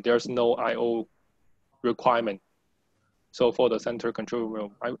control room, there's no I/O requirement. So for the center control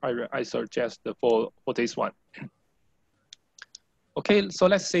room, I suggest for this one. Okay, so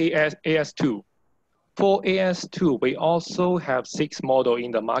let's say AS2. For AS2, we also have 6 models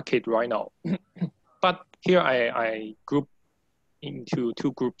in the market right now. But here I group into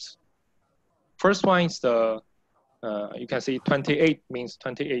 2 groups. First one is you can see 28 means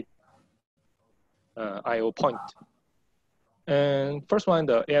 28 I/O point. And first one,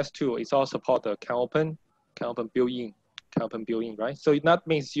 the AS2 is also support the can open built-in, right? So that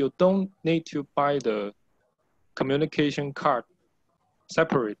means you don't need to buy the communication card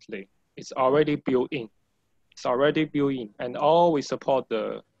separately. It's already built in. And always support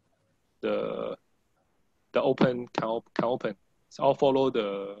the open can open. It's all follow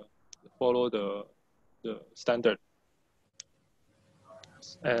the standard.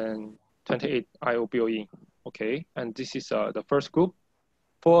 And 28 I/O built-in. Okay, and this is the first group.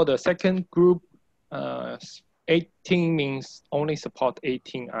 For the second group, 18 means only support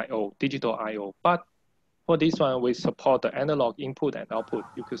 18 I/O, digital I/O. But for this one, we support the analog input and output.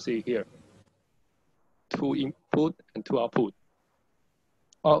 You can see here, 2 input and 2 output.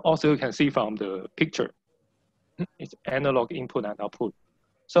 Also, you can see from the picture, it's analog input and output.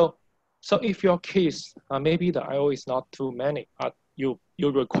 So if your case, maybe the I/O is not too many, but you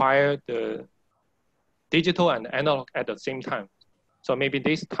require the digital and analog at the same time. So maybe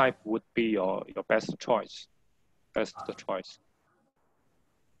this type would be your best choice.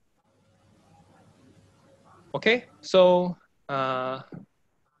 Okay, so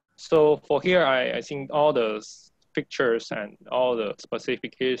for here, I think all the pictures and all the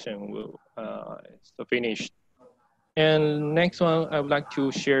specification will finished. And next one, I would like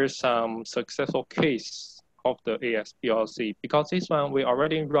to share some successful case of the AS PLC, because this one we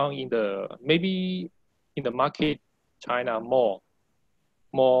already run maybe in the market, China more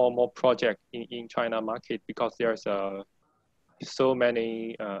project in China market, because there's so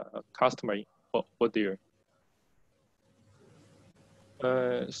many customers for there.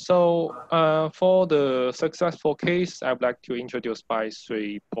 For the successful case, I would like to introduce by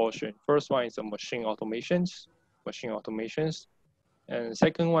 3 portions. First one is the machine automations, and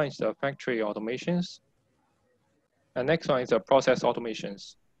second one is the factory automations, and next one is the process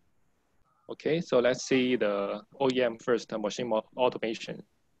automations. Okay, so let's see the OEM first, the machine automation.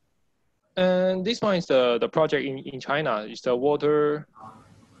 And this one is the project in China. It's the wafer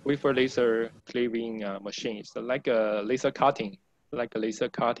laser cleaving machine. It's like a laser cutting,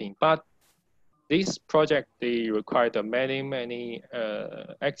 But this project, they require the many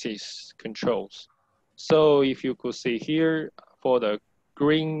axis controls. So if you could see here, for the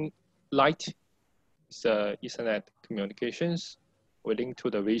green light, it's Ethernet communications. We link to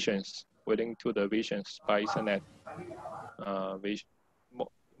the visions. We link to the visions by Ethernet,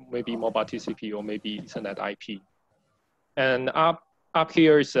 maybe mobile TCP or maybe Ethernet IP. And up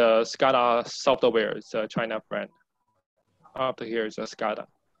here is SCADA software. It's a China brand. Up here is a SCADA.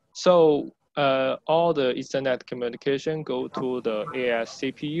 So all the Ethernet communication go to the AS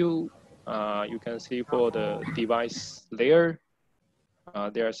CPU. You can see for the device layer,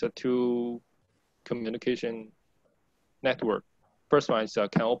 there's a two communication network. First one is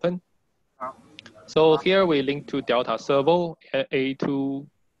can open. So here we link to Delta servo, A2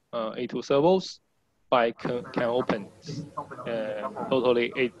 servos by can open,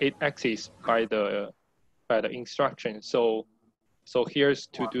 totally eight axes by the instruction. So here's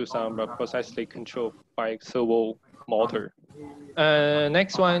to do some precisely control by servo motor.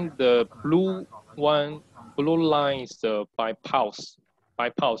 Next one, the blue line is the by pulse.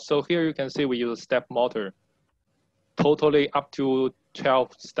 So here you can see we use step motor, totally up to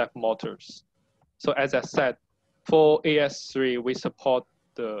 12 step motors. So as I said, for AS3, we support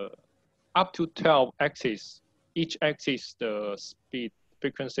the up to 12 axes. Each axis, the speed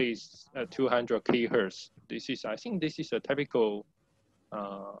frequency is 200 kilohertz. I think this is a typical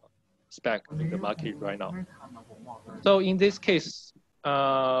spec in the market right now. So in this case,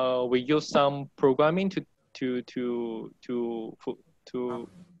 we use some programming to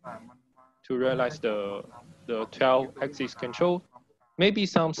realize the 12 axis control. Maybe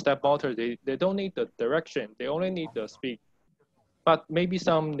some step motor, they don't need the direction, they only need the speed. But maybe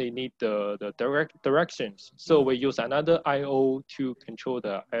some they need the directions. So we use another I/O to control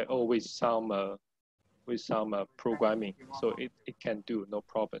the I/O with some programming. So it can do no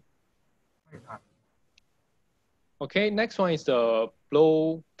problem. Okay, next one is the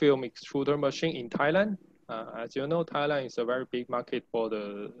blow film extruder machine in Thailand. As you know, Thailand is a very big market for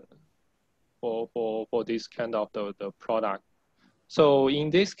this kind of the product. So in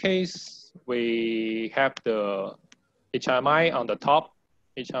this case, we have the HMI on the top,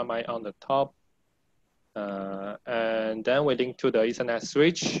 and then we link to the Ethernet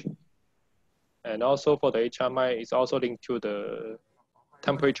switch. And also for the HMI, it's also linked to the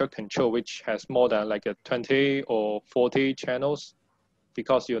temperature control, which has more than like a 20 or 40 channels,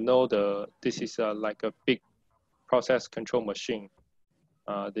 because you know this is like a big process control machine.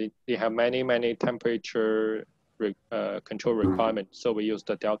 They have many temperature control requirements. So we use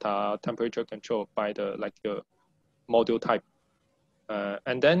the delta temperature control by the module type.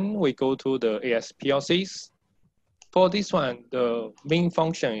 And then we go to the AS PLCs. For this one, the main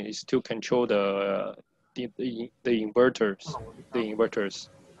function is to control the inverters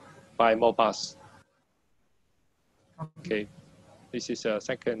by Modbus. Okay, this is a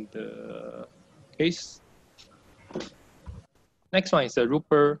second case. Next one is the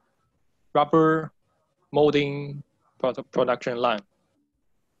rubber molding production line.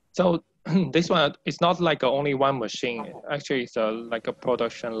 So this one is not like only one machine. Actually, it's like a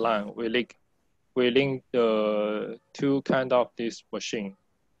production line. We link the two kind of this machine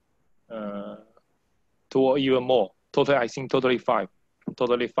to even more. I think totally five.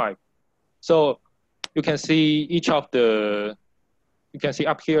 So you can see each of the. You can see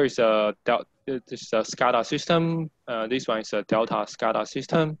up here is this is a SCADA system. This one is a Delta SCADA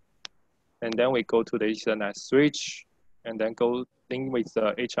system, and then we go to the Ethernet switch, and then go link with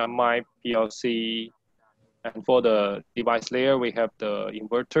the HMI PLC. And for the device layer, we have the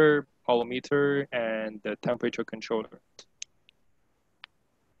inverter, power meter, and the temperature controller.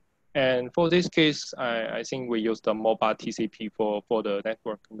 And for this case, I think we use the mobile TCP for the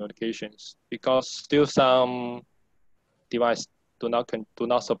network communications, because still some device do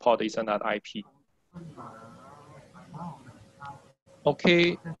not support Ethernet IP.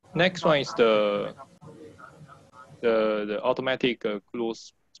 Okay, next one is the automatic glue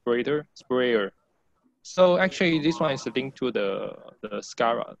sprayer. So actually, this one is linked to the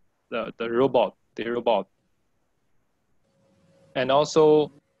SCADA, the robot, and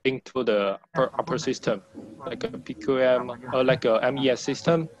also linked to the upper system, like a PQM or like a MES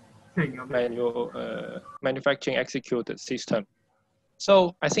system, manufacturing executed system.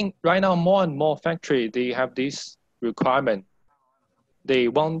 So I think right now more and more factory, they have this requirement. They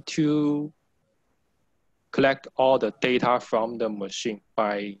want to collect all the data from the machine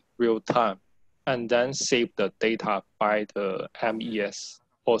by real time, and then save the data by the MES.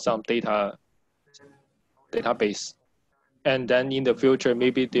 or some database. And then in the future,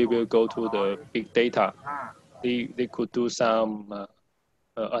 maybe they will go to the big data. They could do some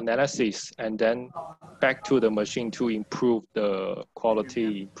analysis and then back to the machine to improve the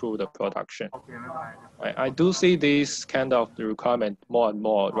quality, improve the production. I do see this kind of requirement more and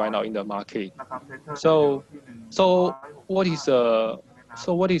more right now in the market. So what is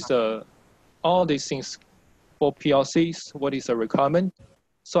all these things for PLCs? What is the requirement?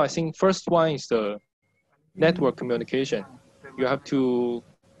 So I think first one is the network communication. You have to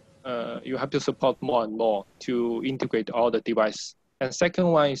support more and more to integrate all the devices. And second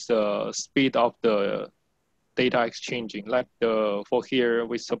one is the speed of the data exchanging. Like for here,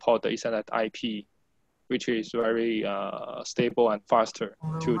 we support the Ethernet IP, which is very stable and faster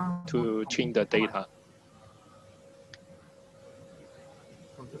to change the data.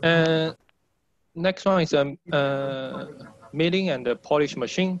 And next one is milling and the polish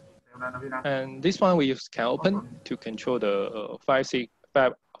machine. And this one we use can open to control the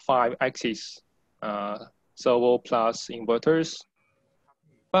 5-axis servo plus inverters.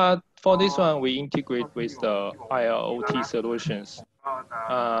 But for this one, we integrate with the IIoT solutions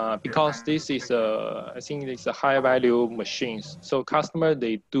because this is I think it's a high value machines. So customer,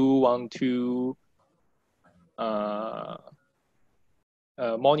 they do want to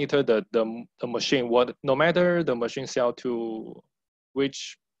monitor the machine, no matter the machine sell to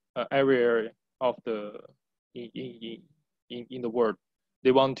which area of the in the world,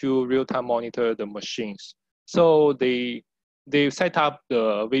 they want to real-time monitor the machines. So they set up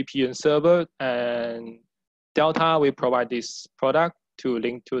the VPN server, and Delta will provide this product to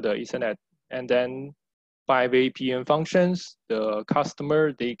link to the Ethernet, and then by VPN functions, the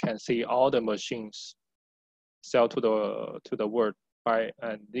customer, they can see all the machines sell to the world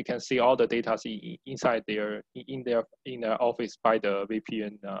and they can see all the data inside in their office by the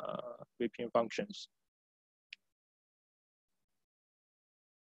VPN functions.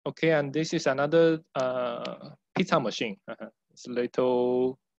 Okay, and this is another pizza machine. It's a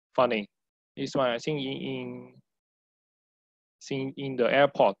little funny. This one, I think in the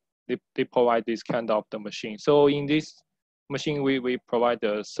airport, they provide this kind of the machine. So in this machine, we provide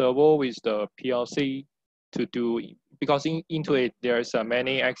the servo with the PLC to do, because into it there's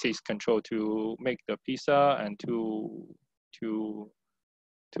many axis control to make the pizza and to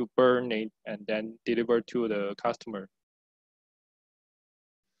burn it and then deliver to the customer.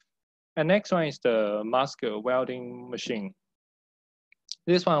 And next one is the mask welding machine.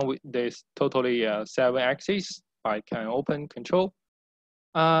 This one there's totally 7 axes by can open control.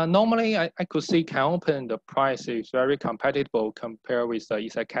 Normally, I could see can open the price is very compatible compared with the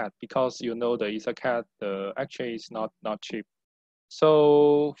EtherCAT, because the EtherCAT actually is not cheap.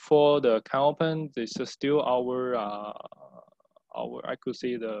 So for the can open, this is still our I could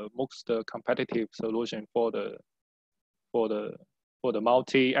see the most competitive solution for the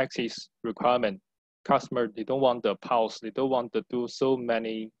multi-axis requirement. Customer, they don't want the pulse, they don't want to do so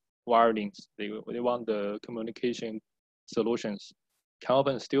many wirings. They want the communication solutions.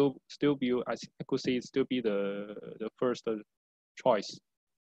 Calvin still be, I could see it still be the first choice.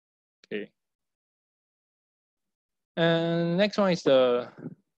 Okay. And next one is I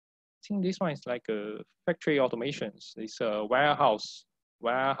think this one is like a factory automations. It's a warehouse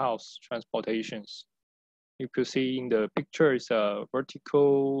transportations. You could see in the picture is a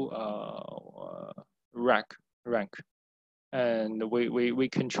vertical rank, and we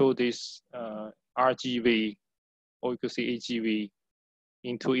control this RGV, or you could see AGV,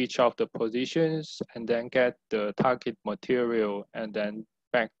 into each of the positions and then get the target material and then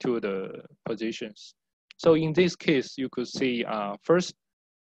back to the positions. So in this case, you could see first,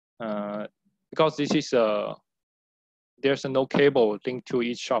 because this is there's no cable linked to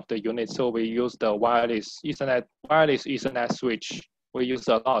each of the units, so we use the wireless Ethernet switch. We use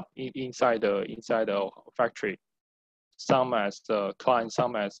a lot inside the factory. Some as a client,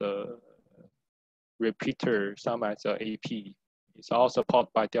 some as a repeater, some as a AP. It's all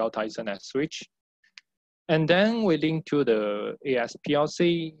supported by Delta Ethernet switch. And then we link to the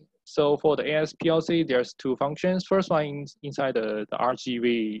ASPLC. So for the ASPLC, there's 2 functions. First one inside the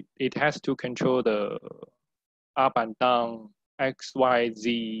RGV, it has to control the up and down X, Y,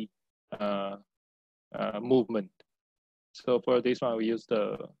 Z movement. So for this one, we use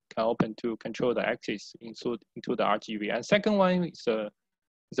the can open to control the axis into the RGV. And second one is the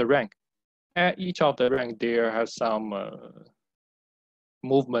rank. At each of the rank, there has some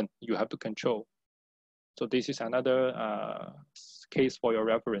movement you have to control. So this is another case for your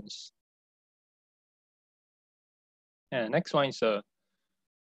reference. And next one is this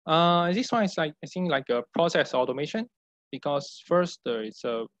one is like, I think, like a process automation. because first it's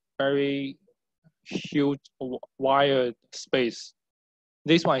a very huge wired space.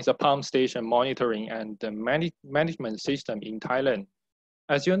 This one is a pump station monitoring and the management system in Thailand.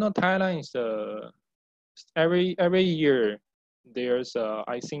 As you know, Thailand is every year there's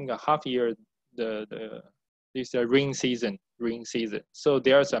I think a half year it's a rain season. So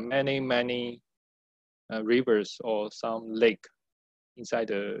there's many rivers or some lake inside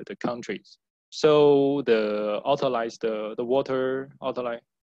the countries. So the water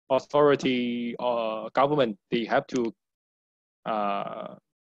authority or government, they have to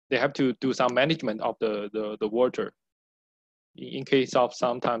do some management of the water. In case of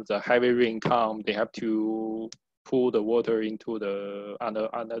sometimes a heavy rain come, they have to pull the water into the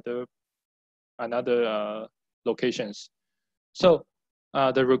another locations. So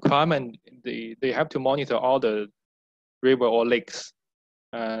the requirement, they have to monitor all the river or lakes,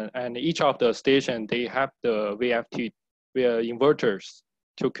 and each of the station they have the VFT inverters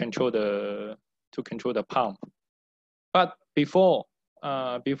to control the pump. But before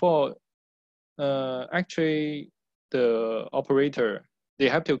actually the operator, they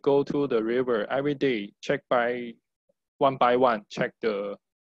have to go to the river every day, check one by one, check the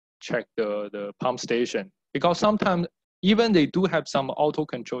pump station, because sometimes even they do have some auto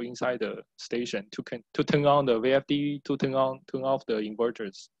control inside the station to turn on the VFD, to turn off the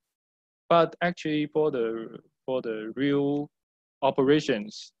inverters. But actually for the real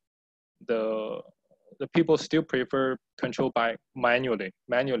operations, the people still prefer control by manually,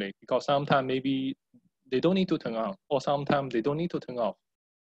 because sometimes maybe they don't need to turn on, or sometimes they don't need to turn off.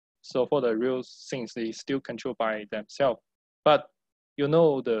 So for the real things, they still control by themselves. But you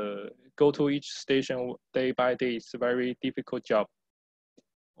know, the go to each station day by day is a very difficult job.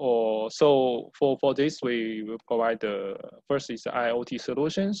 Or so for this, we will provide the first is the IoT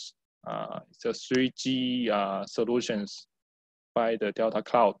solutions. It's a 3G solutions by the Delta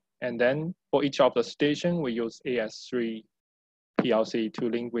Cloud. And then for each of the station, we use AS3 PLC to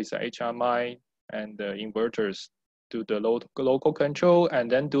link with the HMI and the inverters, do the local control, and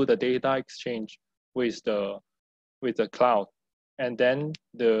then do the data exchange with the cloud. And then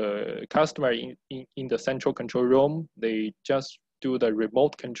the customer in the central control room, they just do the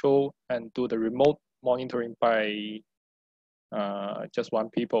remote control and do the remote monitoring by just one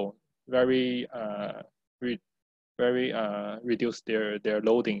people. Very reduce their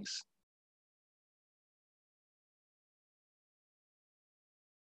loadings.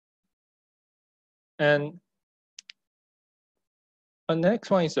 And the next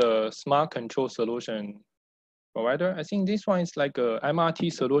one is a smart control solution provider. I think this one is like a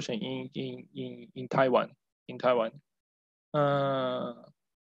MRT solution in Taiwan.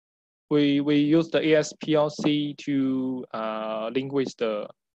 We use the ASPLC to link with the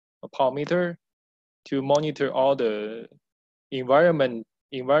power meter to monitor all the environment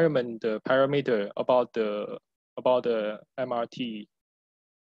parameter about the MRT.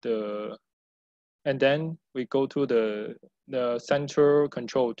 And then we go to the central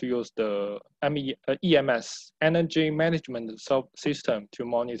control to use the EMS, energy management system, to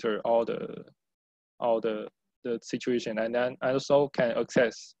monitor all the situation, and then also can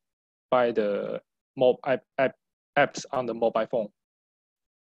access by the apps on the mobile phone.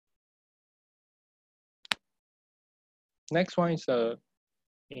 Next one is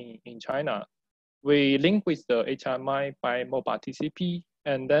in China. We link with the HMI by mobile TCP,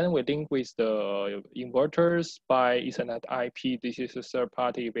 and then we link with the inverters by Ethernet IP. This is a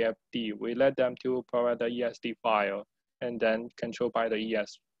third-party VFD. We let them to provide the ESD file, and then control by the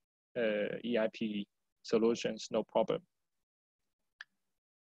EIP solutions, no problem.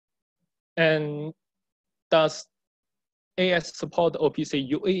 And does AS support OPC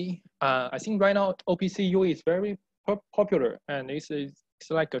UE? I think right now OPC UE is very popular, and it's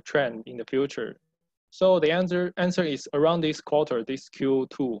like a trend in the future. So the answer is around this quarter, this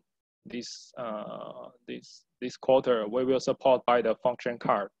Q2, this quarter, we will support by the function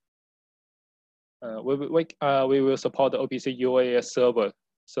card. We will support the OPC UAS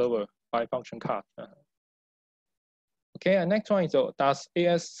server by function card. Okay, and next one is does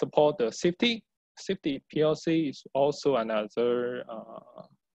AS support the safety? Safety PLC is also another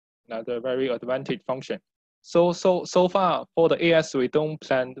very advantage function. So far for the AS, we don't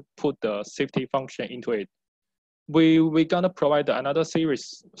plan to put the safety function into it. We're gonna provide another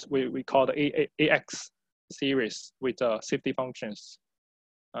series we call the AX series with safety functions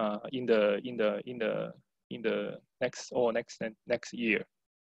in the next year.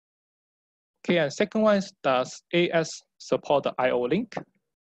 Okay, and second one is, does AS support the IO link?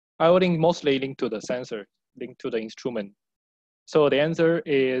 IO link mostly linked to the sensor, linked to the instrument. So the answer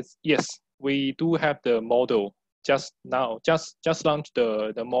is yes. We do have the model just now, just launched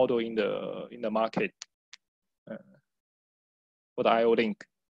the model in the market for the IO link.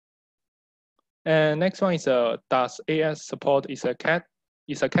 And next one is does AS support EtherCAT?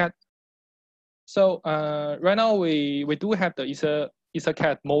 So right now we do have the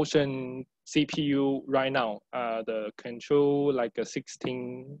EtherCAT motion CPU right now. The control like a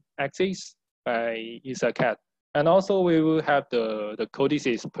 16 axis by EtherCAT, and also we will have the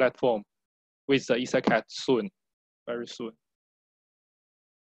codices platform with the EtherCAT soon, very soon.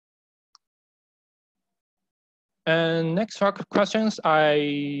 And next questions,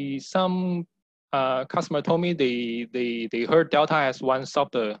 some customer told me they heard Delta has one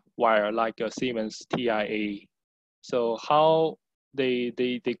software wire like a Siemens TIA. So how they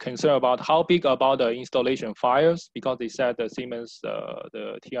concern about how big about the installation files, because they said the Siemens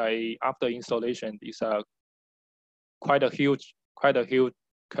the TIA after installation is quite a huge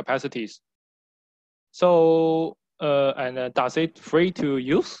capacities. So and does it free to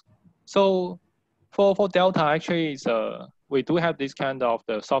use? So for Delta, actually, we do have this kind of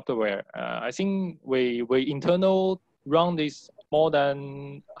the software. I think we internal run this more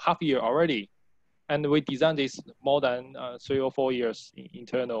than half year already, and we designed this more than 3 or 4 years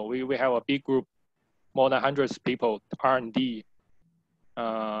internal. We have a big group, more than hundreds of people, R&D,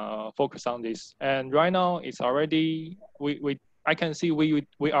 focus on this. And right now, it's already I can see we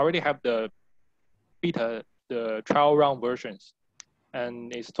already have the beta, the trial run versions,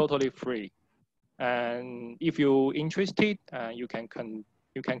 and it's totally free. And if you're interested, you can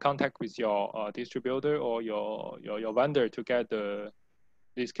contact with your distributor or your vendor to get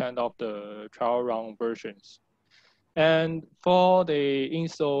this kind of the trial run versions. And for the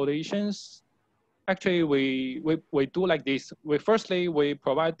installations, actually we do like this. We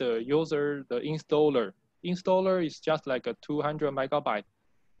provide the user the installer. Installer is just like a 200 megabyte.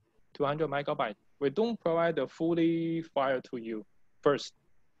 We don't provide the fully file to you first.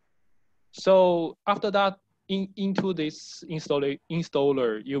 So after that, into this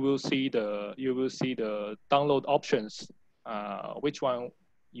installer, you will see the download options. Which one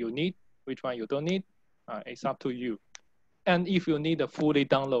you need, which one you don't need. It's up to you. And if you need a fully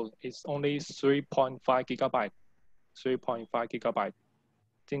download, it's only 3.5 gigabyte. 3.5 gigabyte.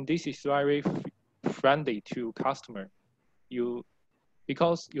 Then this is very friendly to customer.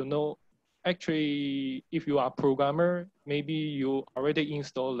 Because you know, actually, if you are a programmer, maybe you already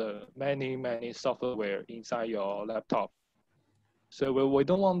installed many software inside your laptop. So we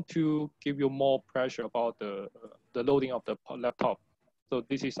don't want to give you more pressure about the loading of the laptop. So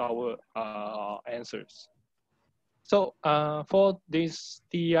this is our answers. So for this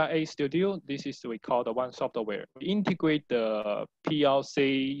TIA Studio, this is we call the one software. We integrate the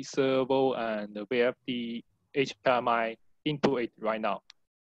PLC servo and the VFD HMI into it right now.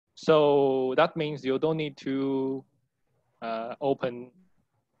 So that means you don't need to open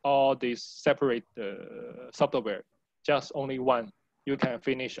all these separate software, just only one. You can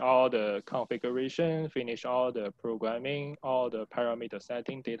finish all the configuration, finish all the programming, all the parameter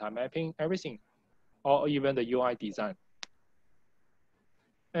setting, data mapping, everything, or even the UI design.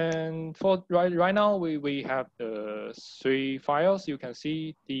 And for right now, we have the 3 files. You can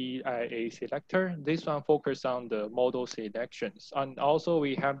see the DIA selector. This one focuses on the model selections. And also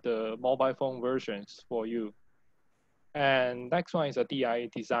we have the mobile phone versions for you. And next one is a DIA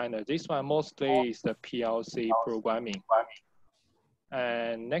designer. This one mostly is the PLC programming.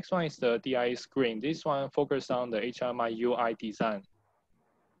 And next one is the DIA screen. This one focuses on the HMI UI design.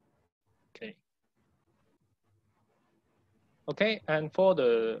 Okay. Okay, and for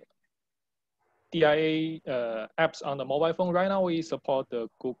the DIA apps on the mobile phone, right now we support the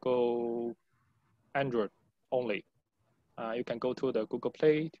Google Android only. You can go to the Google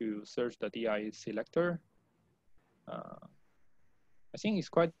Play to search the DIA selector. I think it's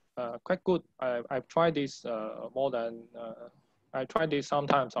quite good. I've tried this I tried this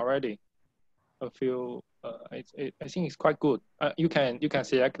sometimes already. I think it's quite good. You can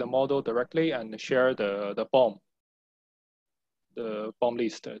select the model directly and share the BOM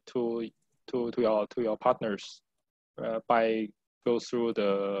list to your partners by go through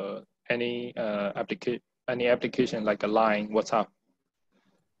any application like a Line, WhatsApp.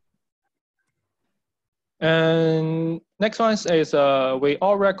 And next one is we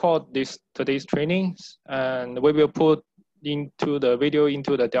all record today's trainings, and we will put into the video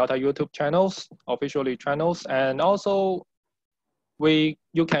into the Delta YouTube channels, officially channels, and also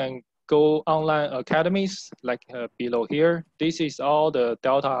you can go online academies like below here. This is all the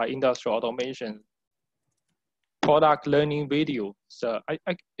Delta industrial automation product learning video. So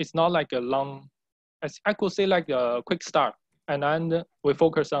it's not like a long, I could say like a quick start, and then we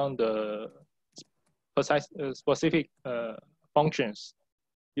focus on the precise, specific functions.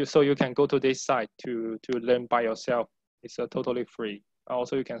 So you can go to this site to learn by yourself. It's totally free.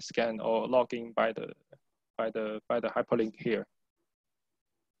 Also, you can scan or log in by the hyperlink here.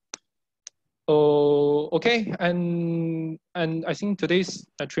 Oh, okay, and I think today's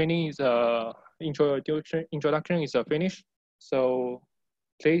training is introduction is finished. So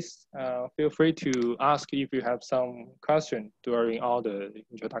please feel free to ask if you have some question during all the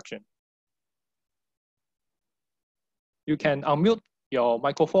introduction. You can unmute your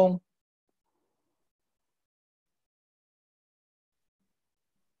microphone.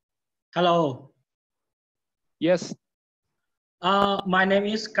 Hello. Yes. My name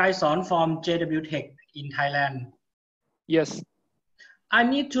is Kaison from JW Tech in Thailand. Yes. I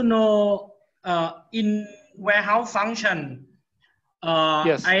need to know in warehouse function.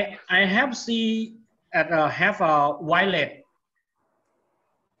 Yes. I have have a wireless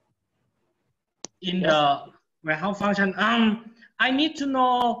in the warehouse function. I need to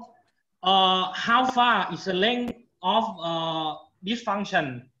know how far is the length of this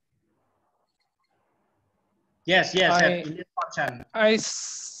function. Yes, in this function. I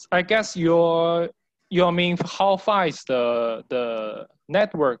guess you mean how far is the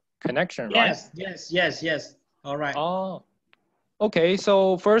network connection, right? Yes. All right. Oh, okay.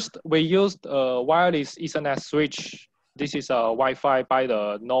 So first we used a wireless Ethernet switch. This is a Wi-Fi by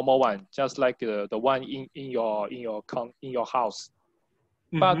the normal one, just like the one in your house.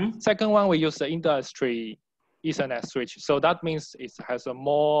 But second one we use the industry Ethernet switch. So that means it has a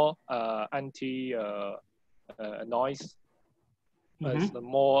more anti noise. It's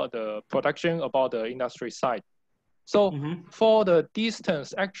more the production about the industry side. So for the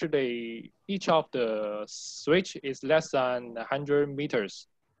distance, actually, each of the switch is less than 100 meters,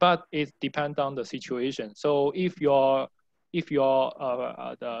 but it depends on the situation. So if the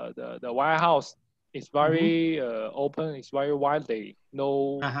warehouse is very open, it's very widely,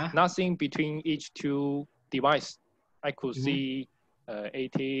 nothing between each two device, I could see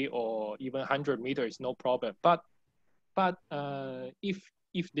 80 or even 100 meters, no problem. But if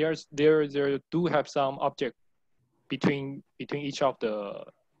there do have some object between each of the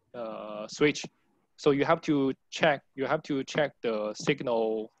switch, so you have to check the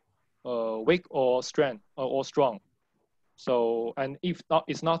signal weak or strength or strong. So, and if not,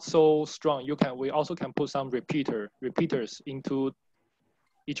 it's not so strong, we also can put some repeaters into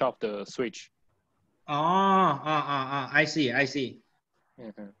each of the switch. I see.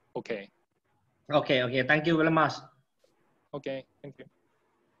 Okay. Thank you very much. Okay, thank you.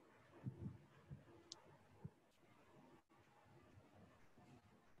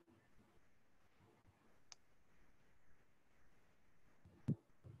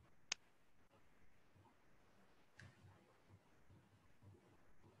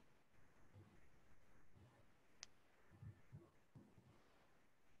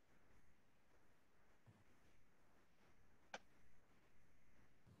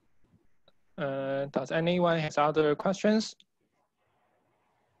 Does anyone has other questions?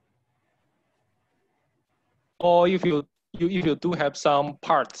 Or if you do have some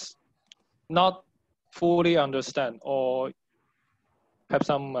parts not fully understand or have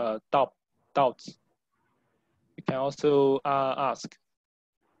some doubts, you can also ask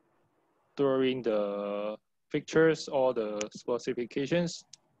during the pictures or the specifications.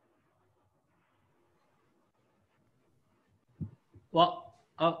 Well,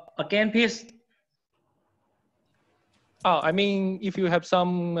 again, please. I mean, if you have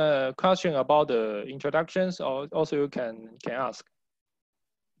some question about the introductions, or also you can ask.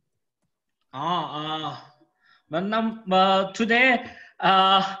 Today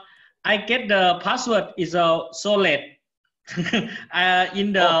I get the password is so late.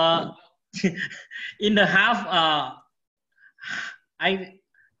 In the in the half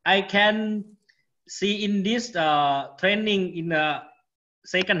I can see in this training in the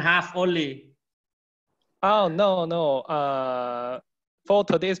second half only. Oh no. For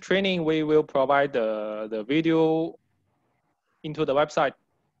today's training, we will provide the video into the website.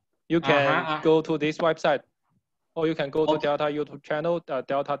 You can go to this website, or you can go to Delta YouTube channel,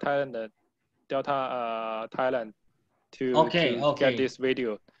 Delta Thailand, to get this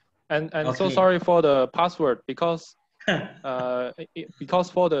video. And so sorry for the password, because for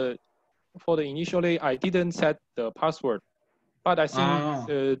the initially I didn't set the password, but I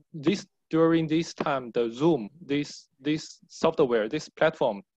think during this time the Zoom, this software, this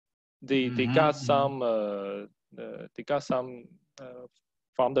platform, they got some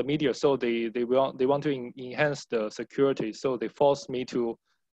from the media, so they want to enhance the security, so they forced to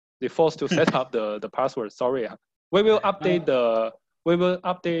set up the password. Sorry, we will update we will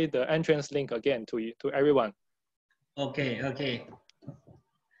update the entrance link again to everyone. Okay, okay.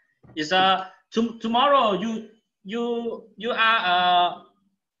 Is tomorrow you are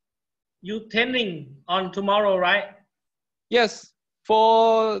you training on tomorrow, right? Yes,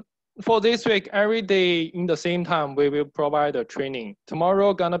 for this week, every day in the same time we will provide the training.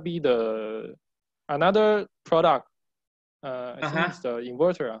 Tomorrow gonna be another product. I think it's the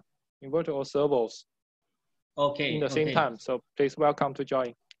inverter or servos. Okay. In the same time, so please welcome to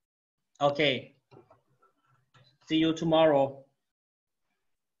join. Okay. See you tomorrow.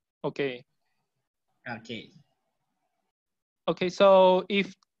 Okay. Okay. Okay. So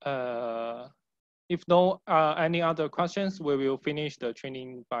if no any other questions, we will finish the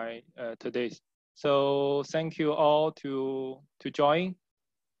training by today. So thank you all to join.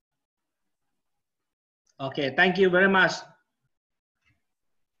 Okay. Thank you very much.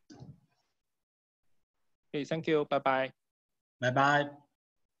 Okay. Thank you. Bye bye. Bye bye.